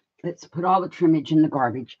Let's put all the trimmage in the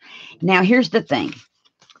garbage. Now, here's the thing.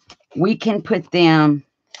 We can put them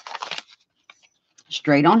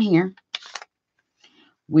straight on here.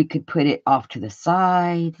 We could put it off to the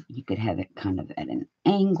side. You could have it kind of at an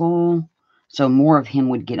angle, so more of him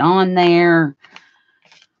would get on there.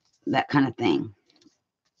 That kind of thing.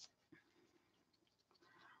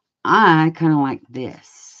 I kind of like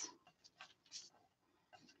this.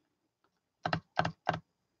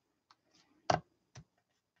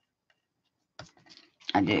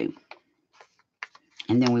 I do.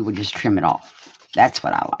 And then we would just trim it off. That's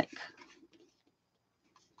what I like.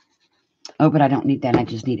 Oh, but I don't need that. I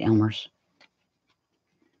just need Elmer's.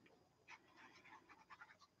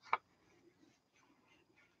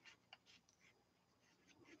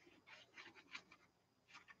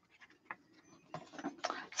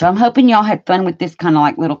 So I'm hoping y'all had fun with this kind of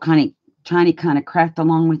like little tiny kind of craft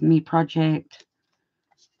along with me project.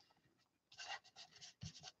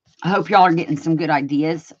 I hope y'all are getting some good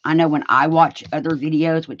ideas. I know when I watch other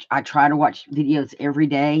videos, which I try to watch videos every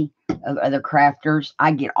day of other crafters,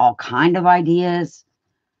 I get all kind of ideas.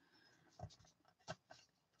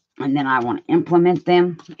 And then I want to implement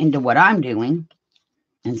them into what I'm doing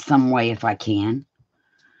in some way if I can.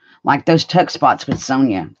 Like those tuck spots with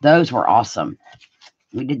Sonia. Those were awesome.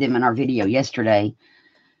 We did them in our video yesterday.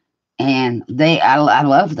 And I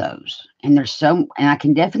love those. And and I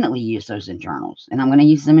can definitely use those in journals. And I'm going to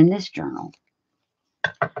use them in this journal.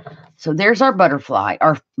 So there's our butterfly,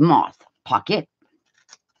 our moth pocket.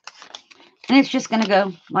 And it's just going to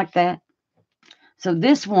go like that. So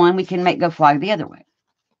this one we can make go fly the other way.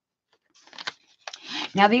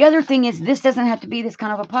 Now the other thing is this doesn't have to be this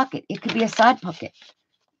kind of a pocket. It could be a side pocket.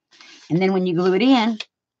 And then when you glue it in,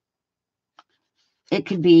 it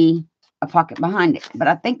could be a pocket behind it. But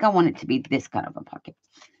I think I want it to be this kind of a pocket.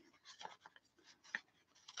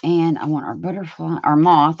 And I want our butterfly, our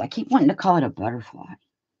moth. I keep wanting to call it a butterfly. I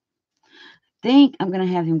think I'm going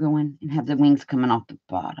to have him going and have the wings coming off the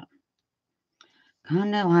bottom.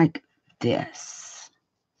 Kind of like this.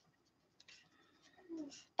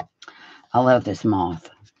 I love this moth.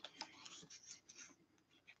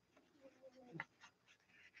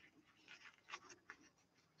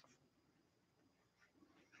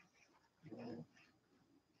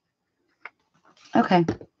 Okay.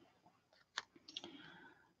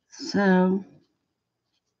 So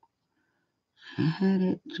I had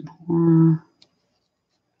it more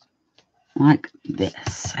like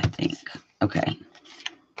this, I think. Okay.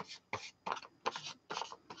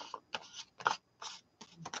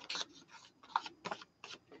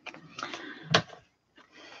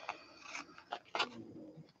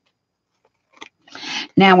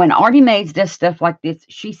 Now, when Artie Mays does stuff like this,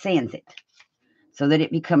 she sands it so that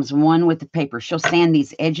it becomes one with the paper. She'll sand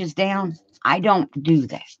these edges down. I don't do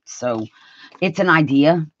that. So it's an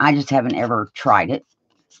idea. I just haven't ever tried it.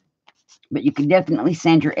 But you can definitely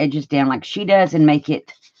sand your edges down like she does and make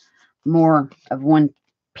it more of one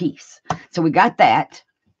piece. So we got that.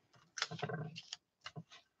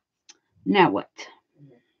 Now what?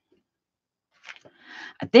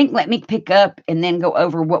 I think let me pick up and then go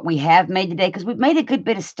over what we have made today because we've made a good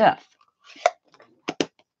bit of stuff.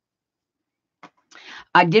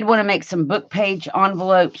 I did want to make some book page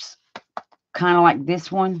envelopes, kind of like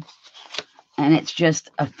this one. And it's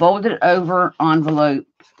just a folded over envelope.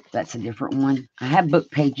 That's a different one. I have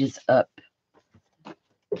book pages up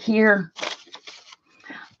here.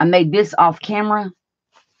 I made this off camera.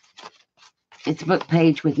 It's book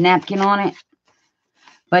page with napkin on it.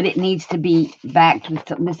 But it needs to be backed with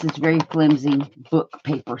some, this is very flimsy book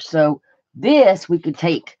paper. So this we could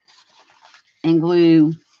take and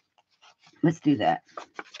glue. Let's do that.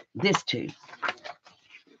 This too.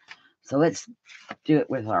 So let's do it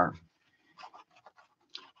with our,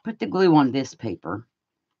 put the glue on this paper.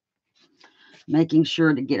 Making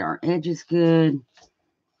sure to get our edges good.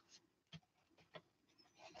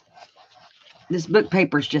 This book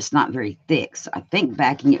paper is just not very thick. So I think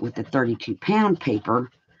backing it with the 32-pound paper,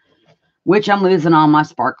 which I'm losing all my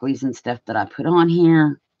sparklies and stuff that I put on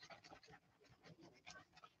here.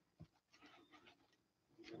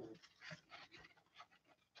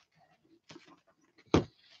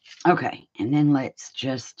 Okay, and then let's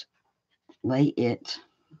just lay it.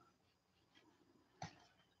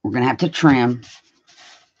 We're going to have to trim.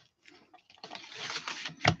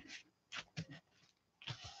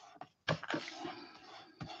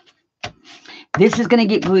 This is going to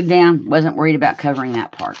get glued down. Wasn't worried about covering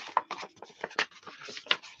that part.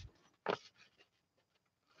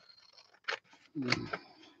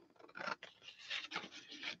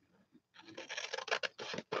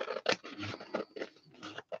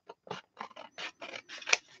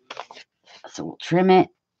 So we'll trim it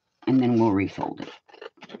and then we'll refold it.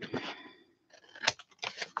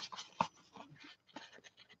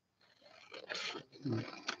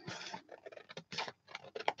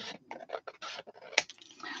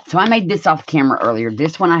 So I made this off camera earlier.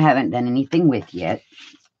 This one I haven't done anything with yet.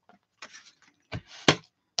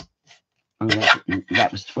 Oh,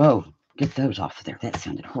 that was, whoa, get those off of there. That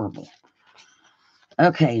sounded horrible.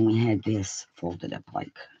 Okay, and we had this folded up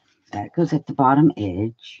like that. Goes at the bottom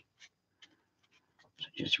edge. So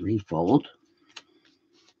just refold.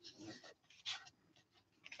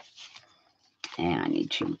 And I need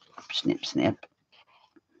to snip, snip.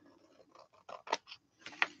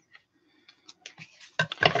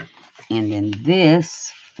 And then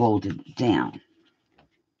this folded down.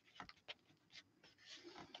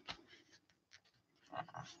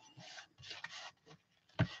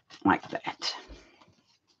 Like that.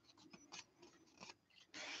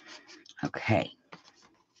 Okay.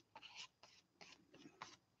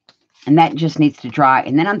 And that just needs to dry.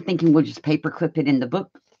 And then I'm thinking we'll just paper clip it in the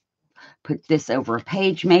book. Put this over a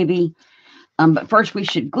page maybe. But first we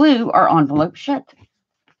should glue our envelope shut.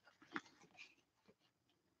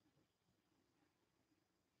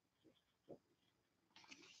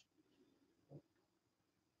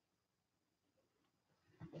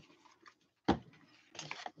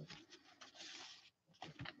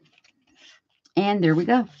 And there we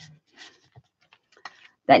go.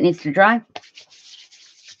 That needs to dry.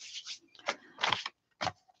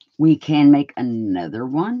 We can make another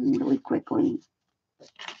one really quickly.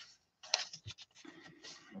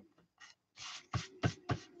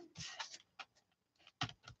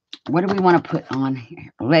 What do we want to put on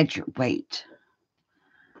here? Ledger. Wait.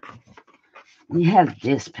 We have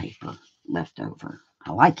this paper left over.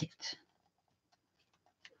 I like it.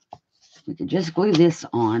 We could just glue this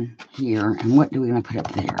on here. And what do we want to put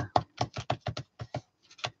up there?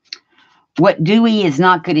 What do we is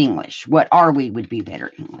not good English. What are we would be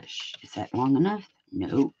better English. Is that long enough?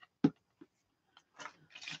 No.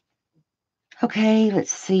 Okay,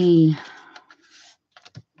 let's see.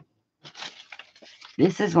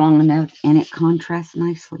 This is long enough and it contrasts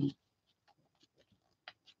nicely.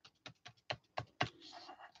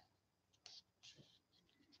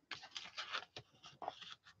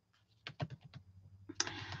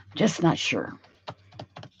 Just not sure.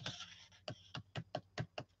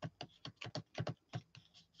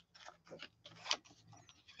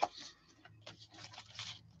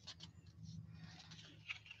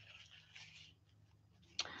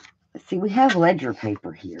 Let's see, we have ledger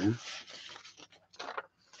paper here.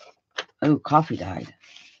 Oh, coffee dyed.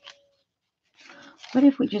 What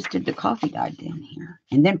if we just did the coffee dyed down here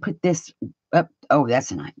and then put this up? Oh,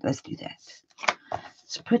 that's nice. Let's do that.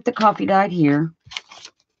 Let's put the coffee dyed here.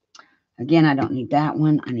 Again, I don't need that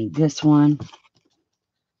one. I need this one.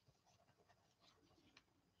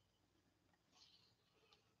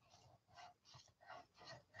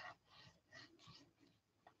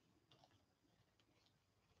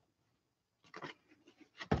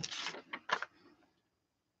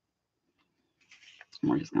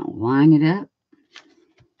 We're just going to line it up.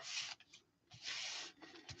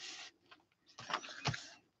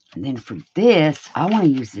 And then for this, I want to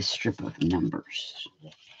use this strip of numbers.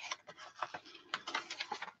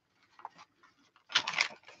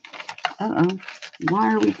 Uh-oh.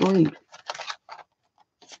 Why are we glued?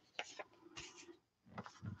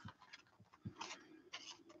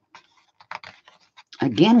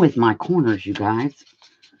 Again with my corners, you guys.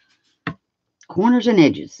 Corners and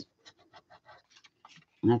edges.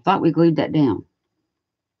 And I thought we glued that down.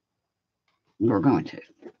 We're going to.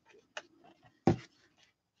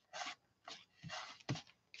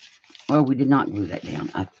 Well, we did not glue that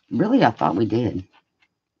down. I thought we did.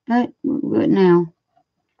 But we'll do it now.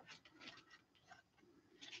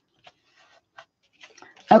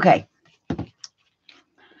 Okay.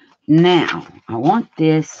 Now, I want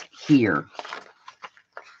this here.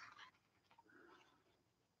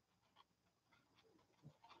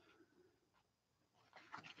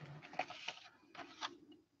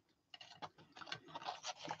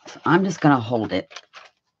 So I'm just going to hold it.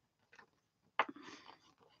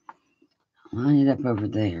 Line it up over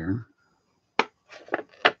there.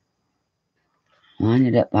 Line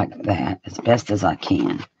it up like that as best as I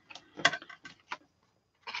can.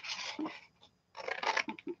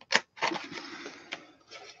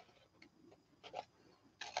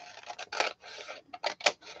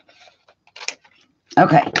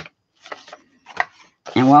 Okay.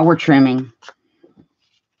 And while we're trimming,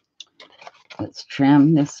 let's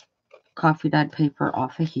trim this coffee dyed paper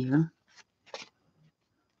off of here.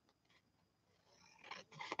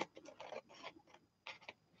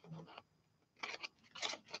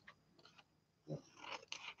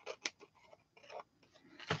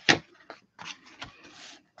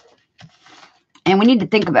 And we need to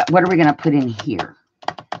think about what are we going to put in here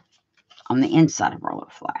on the inside of our little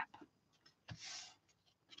flap.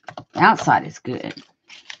 The outside is good.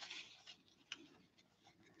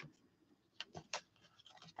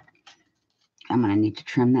 I'm going to need to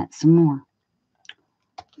trim that some more.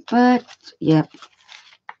 But, yep.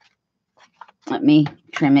 Let me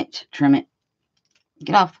trim it, trim it.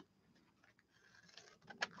 Get off.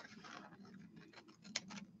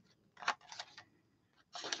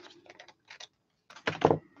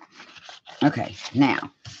 Okay,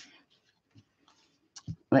 now,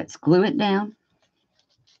 let's glue it down.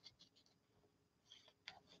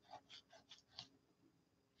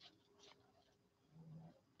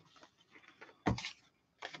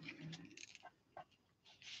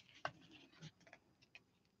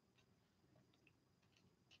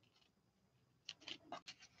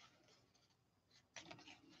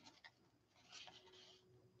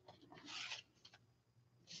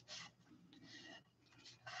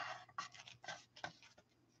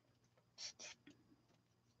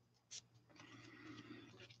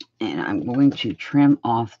 And I'm going to trim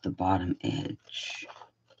off the bottom edge.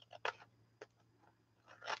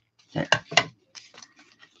 There.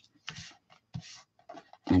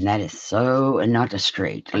 And that is so not a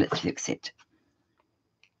straight. Let's fix it.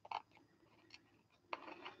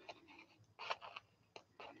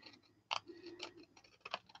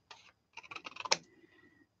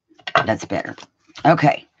 That's better.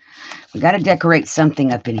 Okay. We got to decorate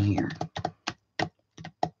something up in here.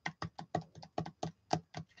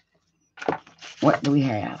 What do we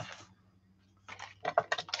have?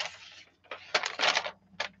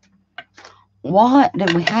 What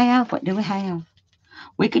do we have? What do we have?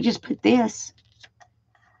 We could just put this.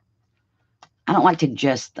 I don't like to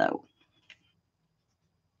just, though.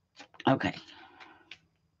 Okay.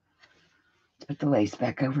 Put the lace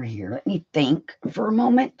back over here. Let me think for a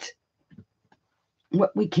moment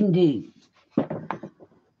what we can do.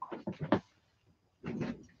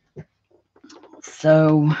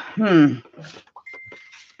 So,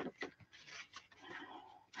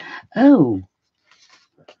 oh,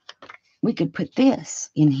 we could put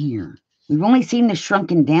this in here. We've only seen the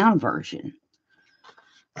shrunken down version.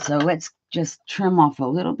 So let's just trim off a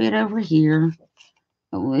little bit over here,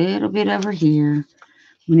 a little bit over here.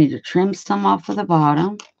 We need to trim some off of the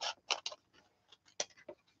bottom.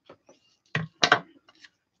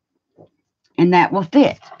 And that will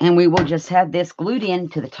fit. And we will just have this glued in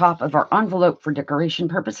to the top of our envelope for decoration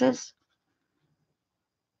purposes.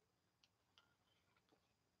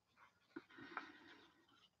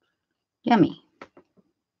 Yummy.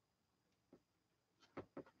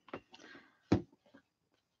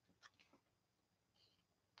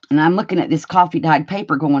 And I'm looking at this coffee dyed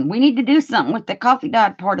paper going, we need to do something with the coffee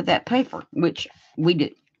dyed part of that paper, which we do.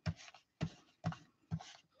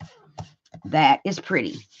 That is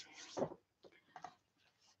pretty.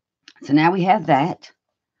 So now we have that.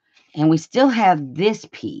 And we still have this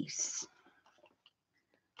piece.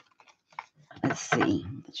 Let's see.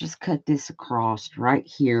 Let's just cut this across right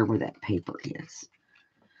here where that paper is.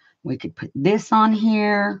 We could put this on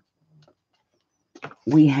here.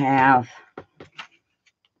 We have...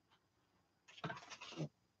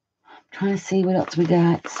 Trying to see what else we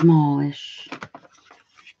got. Smallish.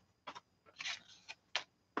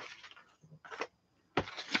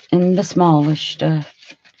 And the smallish stuff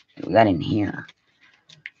that we got in here.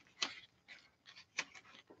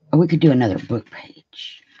 Or we could do another book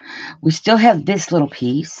page. We still have this little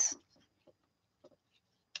piece.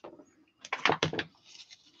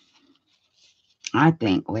 I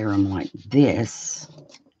think layer them like this.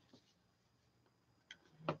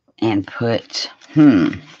 And put,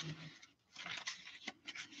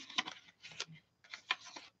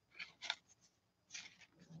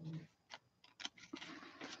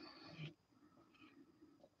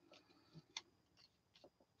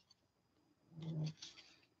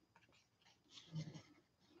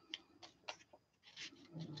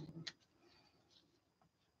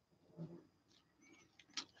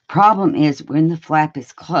 problem is when the flap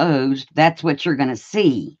is closed, that's what you're going to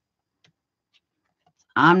see.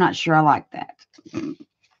 I'm not sure I like that.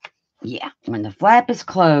 Yeah, when the flap is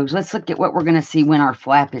closed, let's look at what we're going to see when our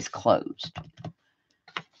flap is closed.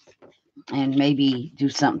 And maybe do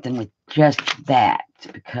something with just that,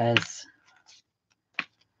 because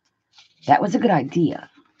that was a good idea.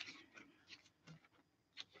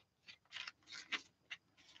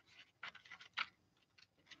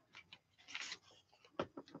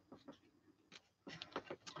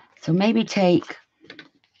 So maybe take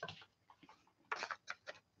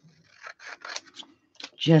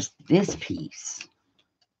just this piece.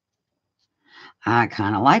 I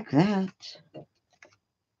kind of like that.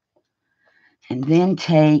 And then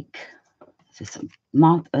take, is this a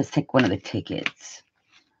moth? Let's take one of the tickets.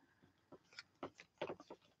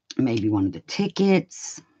 Maybe one of the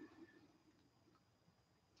tickets.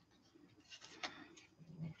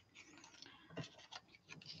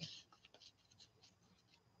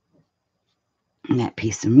 And that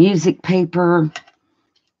piece of music paper.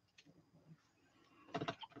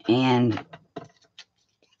 And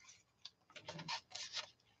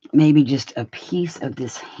maybe just a piece of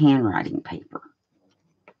this handwriting paper.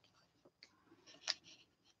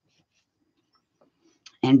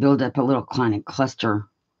 And build up a little kind of cluster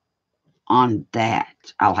on that.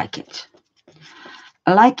 I like it.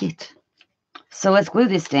 I like it. So let's glue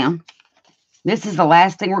this down. This is the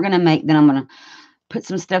last thing we're going to make. Then I'm going to put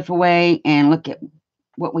some stuff away and look at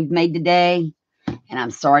what we've made today. And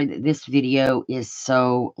I'm sorry that this video is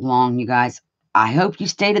so long, you guys. I hope you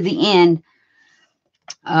stay to the end.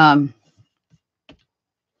 If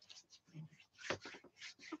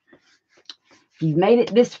you've made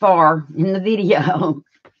it this far in the video,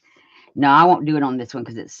 no, I won't do it on this one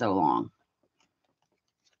because it's so long.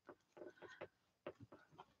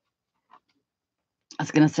 I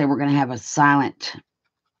was going to say we're going to have a silent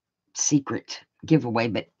secret giveaway,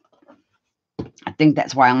 but I think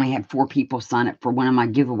that's why I only had 4 people sign up for one of my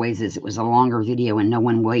giveaways, is it was a longer video and no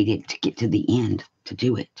one waited to get to the end to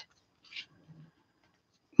do it.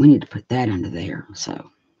 We need to put that under there.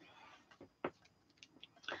 So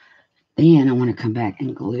then I want to come back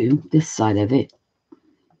and glue this side of it.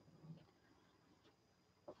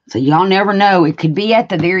 So y'all never know. It could be at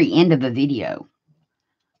the very end of the video.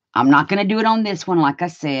 I'm not going to do it on this one, like I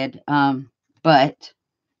said, but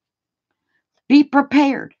be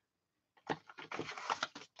prepared.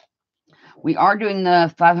 We are doing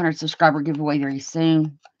the 500 subscriber giveaway very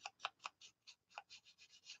soon.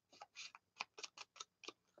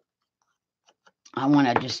 I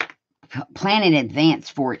want to just plan in advance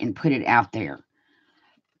for it and put it out there.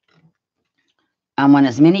 I want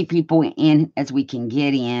as many people in as we can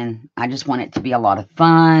get in. I just want it to be a lot of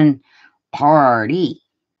fun. Party.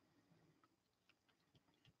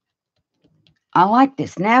 I like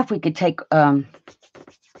this. Now if we could take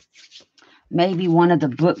maybe one of the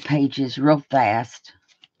book pages real fast.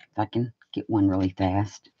 If I can get one really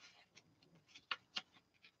fast.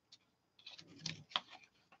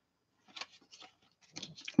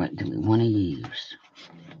 What do we want to use?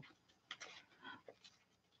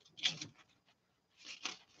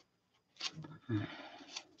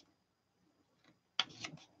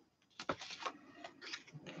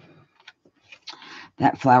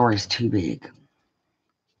 That flower is too big.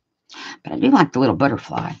 But I do like the little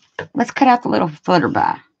butterfly. Let's cut out the little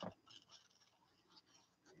flutterby.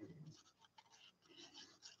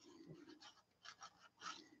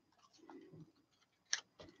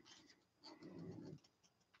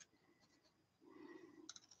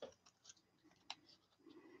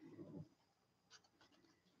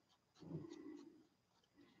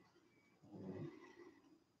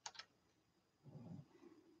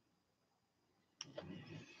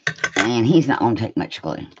 And he's not going to take much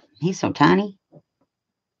glue. He's so tiny.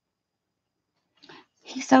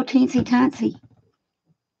 He's so teensy-tiny.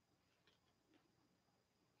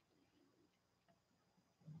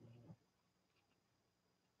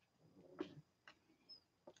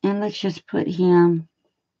 And let's just put him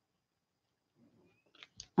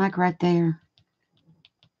like right there.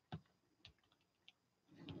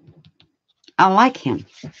 I like him.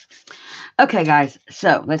 Okay, guys.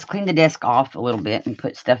 So let's clean the desk off a little bit and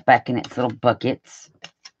put stuff back in its little buckets.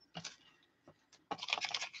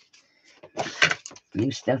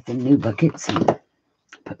 New stuff in new buckets. And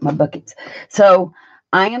put my buckets. So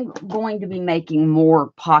I am going to be making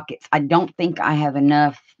more pockets. I don't think I have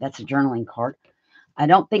enough. That's a journaling card. I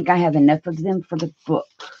don't think I have enough of them for the book.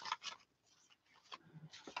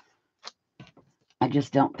 I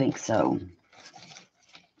just don't think so.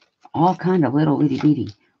 All kind of little itty bitty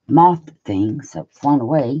moth things have flown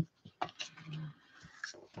away.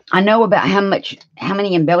 I know about how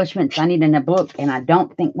many embellishments I need in a book, and I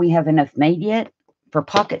don't think we have enough made yet for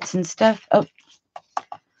pockets and stuff. Oh,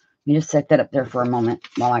 let me just set that up there for a moment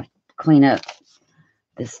while I clean up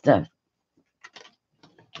this stuff.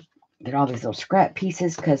 Get all these little scrap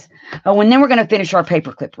pieces, because and then we're going to finish our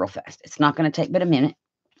paper clip real fast. It's not going to take but a minute.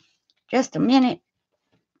 Just a minute.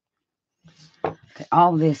 Okay,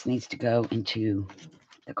 all this needs to go into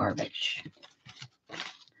the garbage,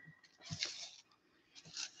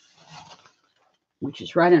 which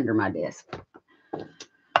is right under my desk.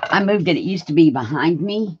 I moved it. It used to be behind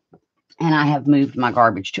me, and I have moved my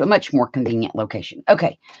garbage to a much more convenient location.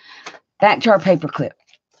 Okay, back to our paper clip.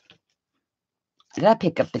 Did I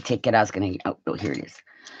pick up the ticket I was going to... Oh, here it is.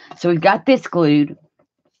 So we've got this glued.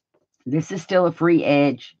 This is still a free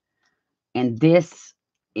edge. And this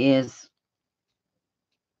is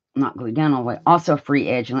not glued down all the way. Also a free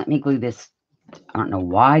edge. And let me glue this. I don't know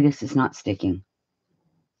why this is not sticking.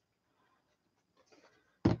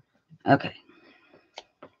 Okay.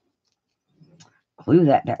 Glue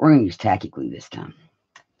that back. We're going to use tacky glue this time.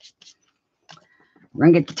 We're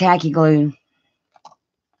going to get the tacky glue.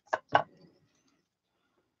 I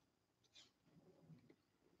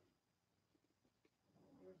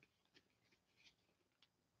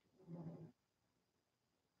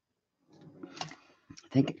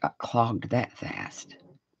think it got clogged that fast.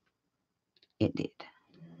 It did.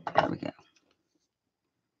 There we go.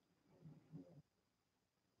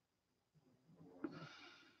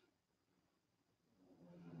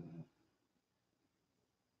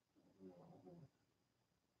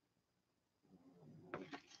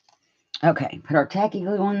 Okay, put our tacky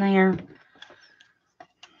glue on there.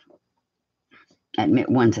 Admit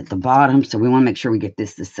one's at the bottom, so we want to make sure we get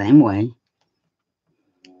this the same way.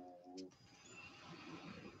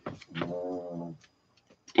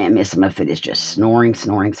 And Miss Muffet is just snoring,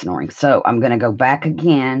 snoring, snoring. So I'm going to go back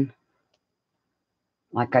again,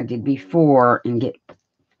 like I did before, and get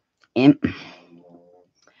in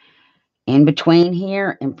between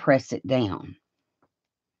here and press it down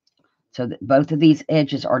so that both of these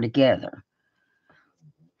edges are together.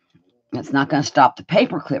 It's not going to stop the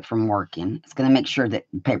paper clip from working. It's going to make sure that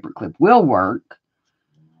the paper clip will work.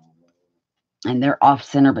 And they're off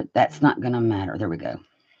center, but that's not going to matter. There we go.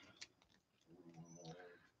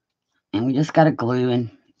 And we just got to glue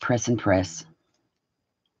and press and press.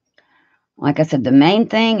 Like I said, the main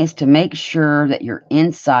thing is to make sure that your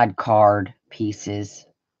inside card pieces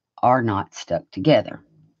are not stuck together.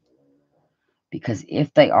 Because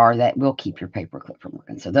if they are, that will keep your paper clip from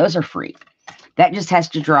working. So those are free. That just has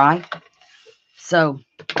to dry. So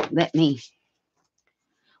we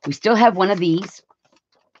still have one of these.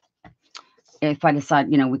 If I decide,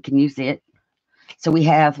 we can use it. So we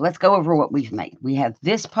have, let's go over what we've made. We have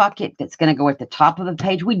this pocket that's going to go at the top of the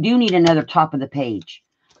page. We do need another top of the page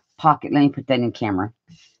pocket. Let me put that in camera.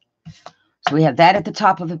 So we have that at the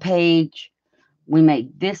top of the page. We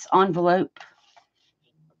made this envelope.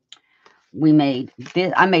 We made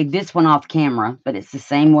this. I made this one off camera, but it's the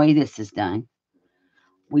same way this is done.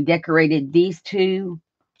 We decorated these two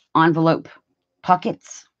envelope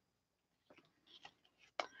pockets.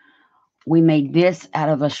 We made this out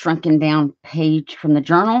of a shrunken down page from the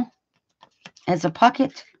journal as a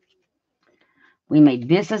pocket. We made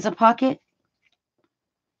this as a pocket.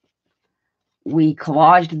 We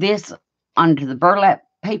collaged this onto the burlap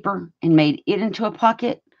paper and made it into a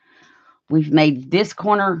pocket. We've made this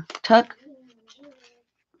corner tuck.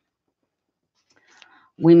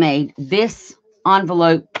 We made this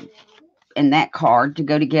envelope and that card to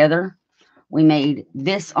go together. We made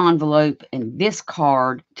this envelope and this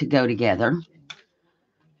card to go together.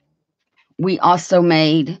 We also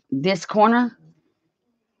made this corner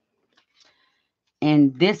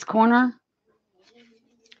and this corner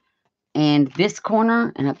and this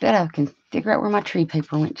corner. And I bet I can figure out where my tree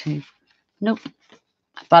paper went to. Nope.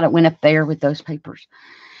 I thought it went up there with those papers.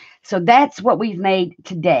 So that's what we've made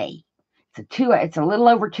today. It's a little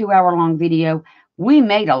over 2 hour long video. We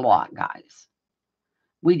made a lot, guys.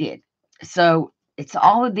 We did. So it's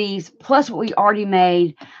all of these plus what we already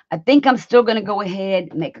made. I think I'm still going to go ahead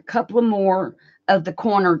and make a couple of more of the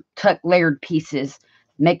corner tuck layered pieces.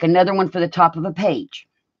 Make another one for the top of a page.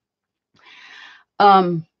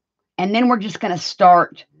 And then we're just going to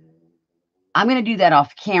start. I'm going to do that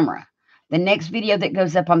off camera. The next video that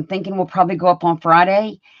goes up, I'm thinking will probably go up on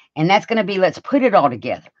Friday. And that's going to be, let's put it all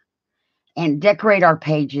together and decorate our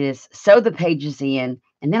pages, sew the pages in,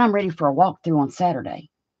 and then I'm ready for a walkthrough on Saturday.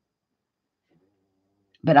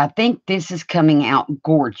 But I think this is coming out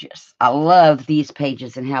gorgeous. I love these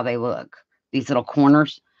pages and how they look. These little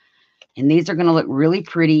corners. And these are going to look really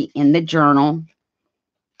pretty in the journal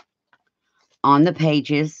on the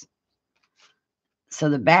pages. So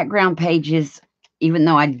the background pages, even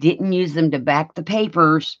though I didn't use them to back the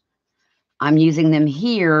papers, I'm using them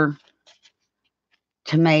here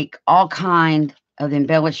to make all kind of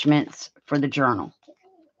embellishments for the journal.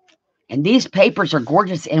 And these papers are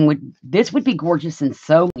gorgeous, and this would be gorgeous in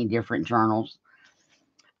so many different journals.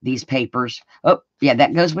 These papers. Oh, yeah,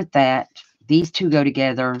 that goes with that. These two go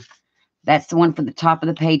together. That's the one for the top of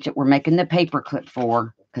the page that we're making the paper clip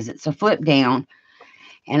for, because it's a flip down.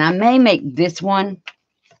 And I may make this one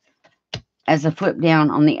as a flip down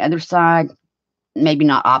on the other side. Maybe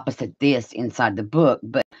not opposite this inside the book,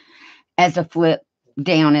 but as a flip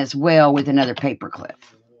down as well with another paper clip.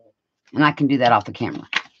 And I can do that off the camera.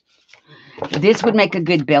 This would make a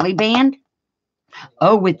good belly band.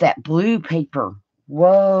 Oh, with that blue paper.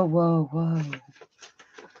 Whoa, whoa, whoa.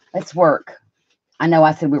 Let's work. I know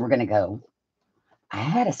I said we were going to go. I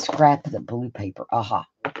had a scrap of the blue paper. Aha.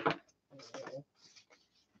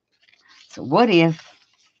 So what if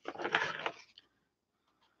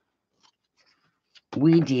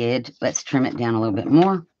we did, let's trim it down a little bit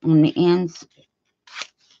more on the ends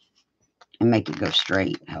and make it go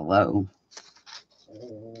straight. Hello.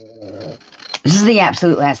 This is the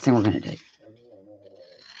absolute last thing we're going to do.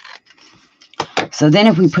 So then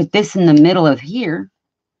if we put this in the middle of here,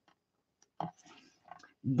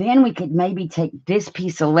 then we could maybe take this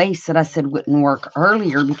piece of lace that I said wouldn't work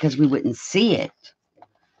earlier because we wouldn't see it.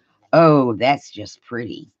 Oh, that's just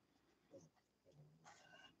pretty.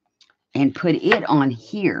 And put it on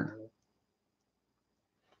here.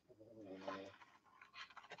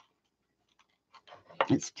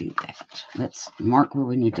 Let's do that. Let's mark where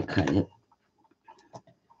we need to cut it.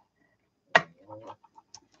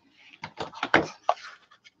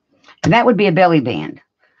 That would be a belly band.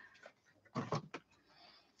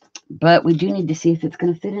 But we do need to see if it's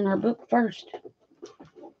going to fit in our book first.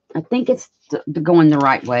 I think it's going the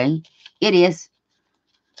right way. It is.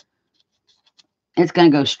 It's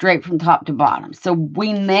going to go straight from top to bottom. So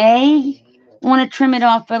we may want to trim it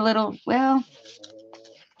off a little. Well,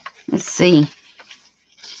 let's see.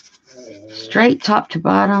 Straight top to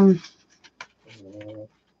bottom.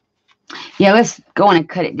 Yeah, let's go on and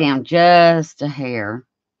cut it down just a hair.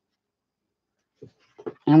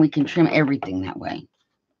 And we can trim everything that way.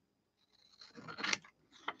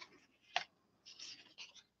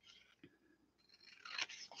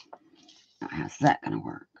 How's that going to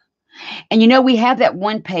work? And you know, we have that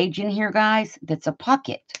one page in here, guys, that's a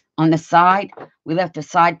pocket on the side. We left a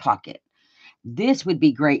side pocket. This would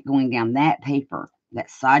be great going down that paper, that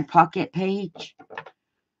side pocket page,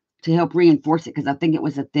 to help reinforce it, because I think it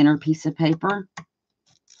was a thinner piece of paper.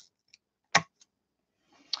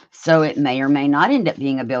 So it may or may not end up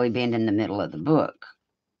being a belly band in the middle of the book.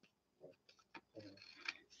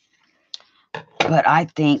 But I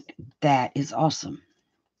think that is awesome.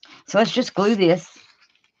 So let's just glue this.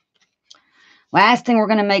 Last thing we're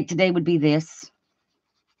going to make today would be this.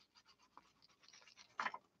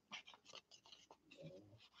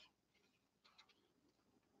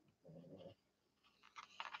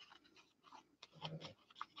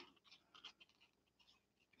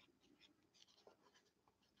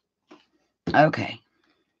 Okay.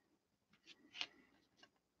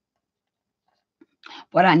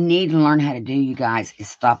 What I need to learn how to do, you guys, is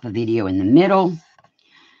stop the video in the middle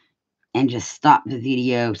and just stop the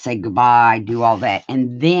video, say goodbye, do all that,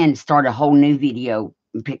 and then start a whole new video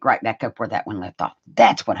and pick right back up where that one left off.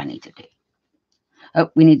 That's what I need to do.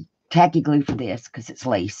 Oh, we need tacky glue for this because it's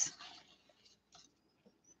lace.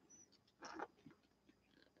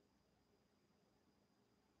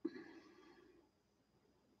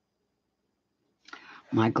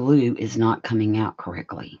 My glue is not coming out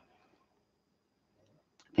correctly.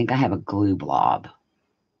 I think I have a glue blob.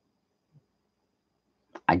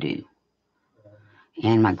 I do.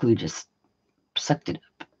 And my glue just sucked it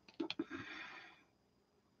up.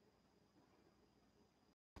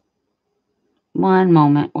 One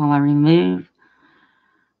moment while I remove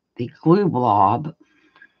the glue blob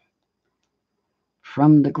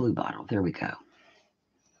from the glue bottle. There we go.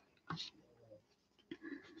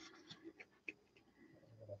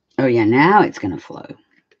 Oh yeah, now it's going to flow,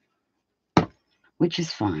 which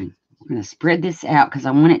is fine. We're going to spread this out because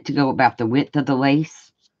I want it to go about the width of the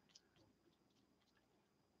lace.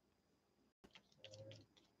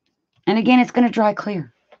 And again, it's going to dry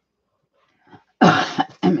clear.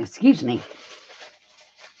 Excuse me.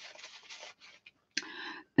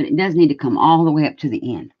 But it does need to come all the way up to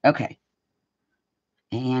the end. Okay.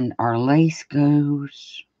 And our lace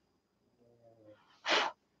goes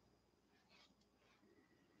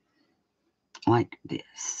like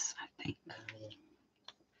this, I think.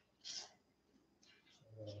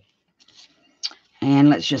 And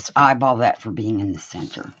let's just eyeball that for being in the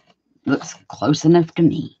center. Looks close enough to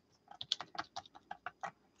me.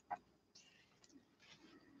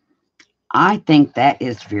 I think that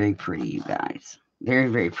is very pretty, you guys. Very,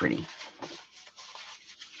 very pretty.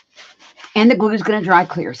 And the glue is going to dry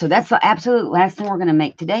clear. So that's the absolute last thing we're going to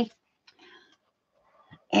make today.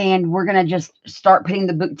 And we're going to just start putting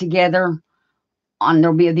the book together.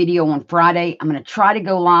 There'll be a video on Friday. I'm going to try to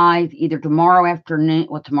go live either tomorrow afternoon.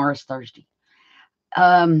 Well, tomorrow's Thursday.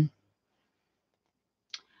 I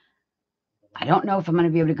don't know if I'm going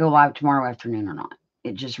to be able to go live tomorrow afternoon or not.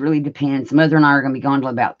 It just really depends. Mother and I are going to be gone till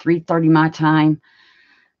about 3:30 my time.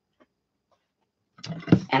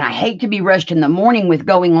 And I hate to be rushed in the morning with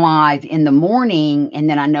going live in the morning, and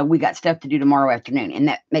then I know we got stuff to do tomorrow afternoon, and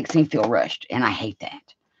that makes me feel rushed, and I hate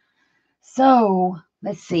that. So,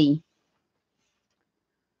 let's see.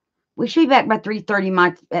 We should be back by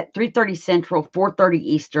 3:30 at 3:30 Central, 4:30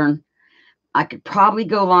 Eastern. I could probably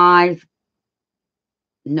go live.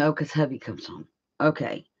 No, because hubby comes home.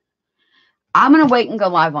 Okay. I'm going to wait and go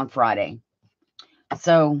live on Friday.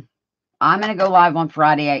 So, I'm going to go live on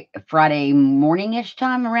Friday morning-ish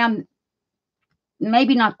time, around,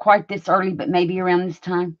 maybe not quite this early, but maybe around this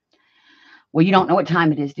time. Well, you don't know what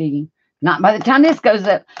time it is, do you? Not by the time this goes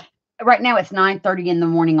up. Right now it's 9:30 in the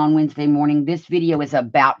morning on Wednesday morning. This video is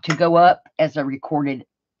about to go up as a recorded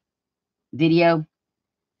video.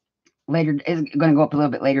 Later, it's going to go up a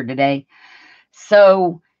little bit later today.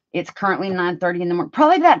 So it's currently 9:30 in the morning.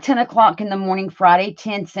 Probably about 10 o'clock in the morning, Friday,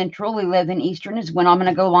 10 Central, 11 Eastern is when I'm going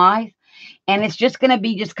to go live. And it's just going to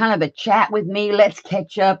be just kind of a chat with me. Let's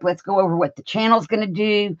catch up. Let's go over what the channel's going to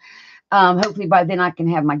do. Hopefully by then I can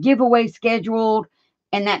have my giveaway scheduled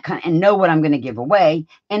and that kind of, and know what I'm going to give away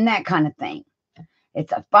and that kind of thing.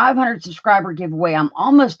 It's a 500 subscriber giveaway. I'm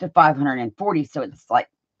almost to 540, so it's like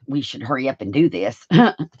we should hurry up and do this.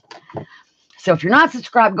 So if you're not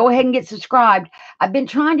subscribed, go ahead and get subscribed. I've been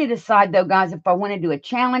trying to decide, though, guys, if I want to do a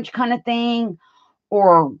challenge kind of thing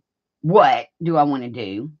or what do I want to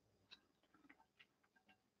do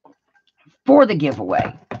for the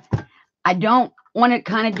giveaway. I don't want to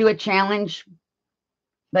kind of do a challenge,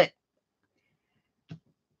 but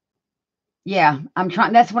yeah,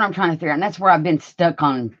 that's what I'm trying to figure out. And that's where I've been stuck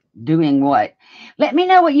on doing what. Let me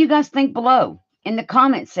know what you guys think below in the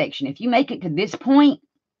comment section. If you make it to this point,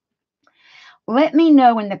 let me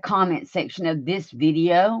know in the comment section of this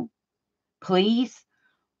video, please.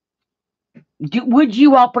 Would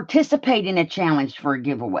you all participate in a challenge for a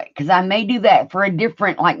giveaway? Because I may do that for a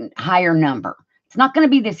different, like, higher number. It's not going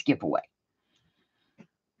to be this giveaway.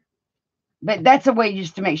 But that's a way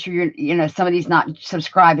just to make sure somebody's not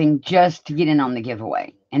subscribing just to get in on the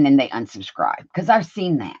giveaway. And then they unsubscribe. Because I've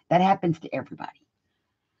seen that. That happens to everybody.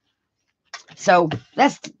 So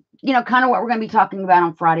that's, kind of what we're going to be talking about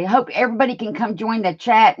on Friday. I hope everybody can come join the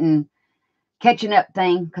chat and catching up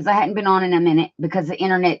thing. Because I hadn't been on in a minute because of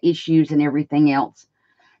internet issues and everything else.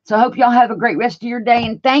 So I hope y'all have a great rest of your day.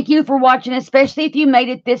 And thank you for watching. Especially if you made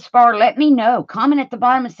it this far. Let me know. Comment at the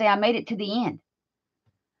bottom and say I made it to the end.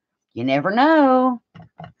 You never know.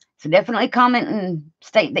 So definitely comment and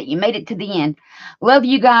state that you made it to the end. Love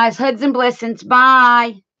you guys. Hugs and blessings.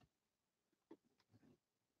 Bye.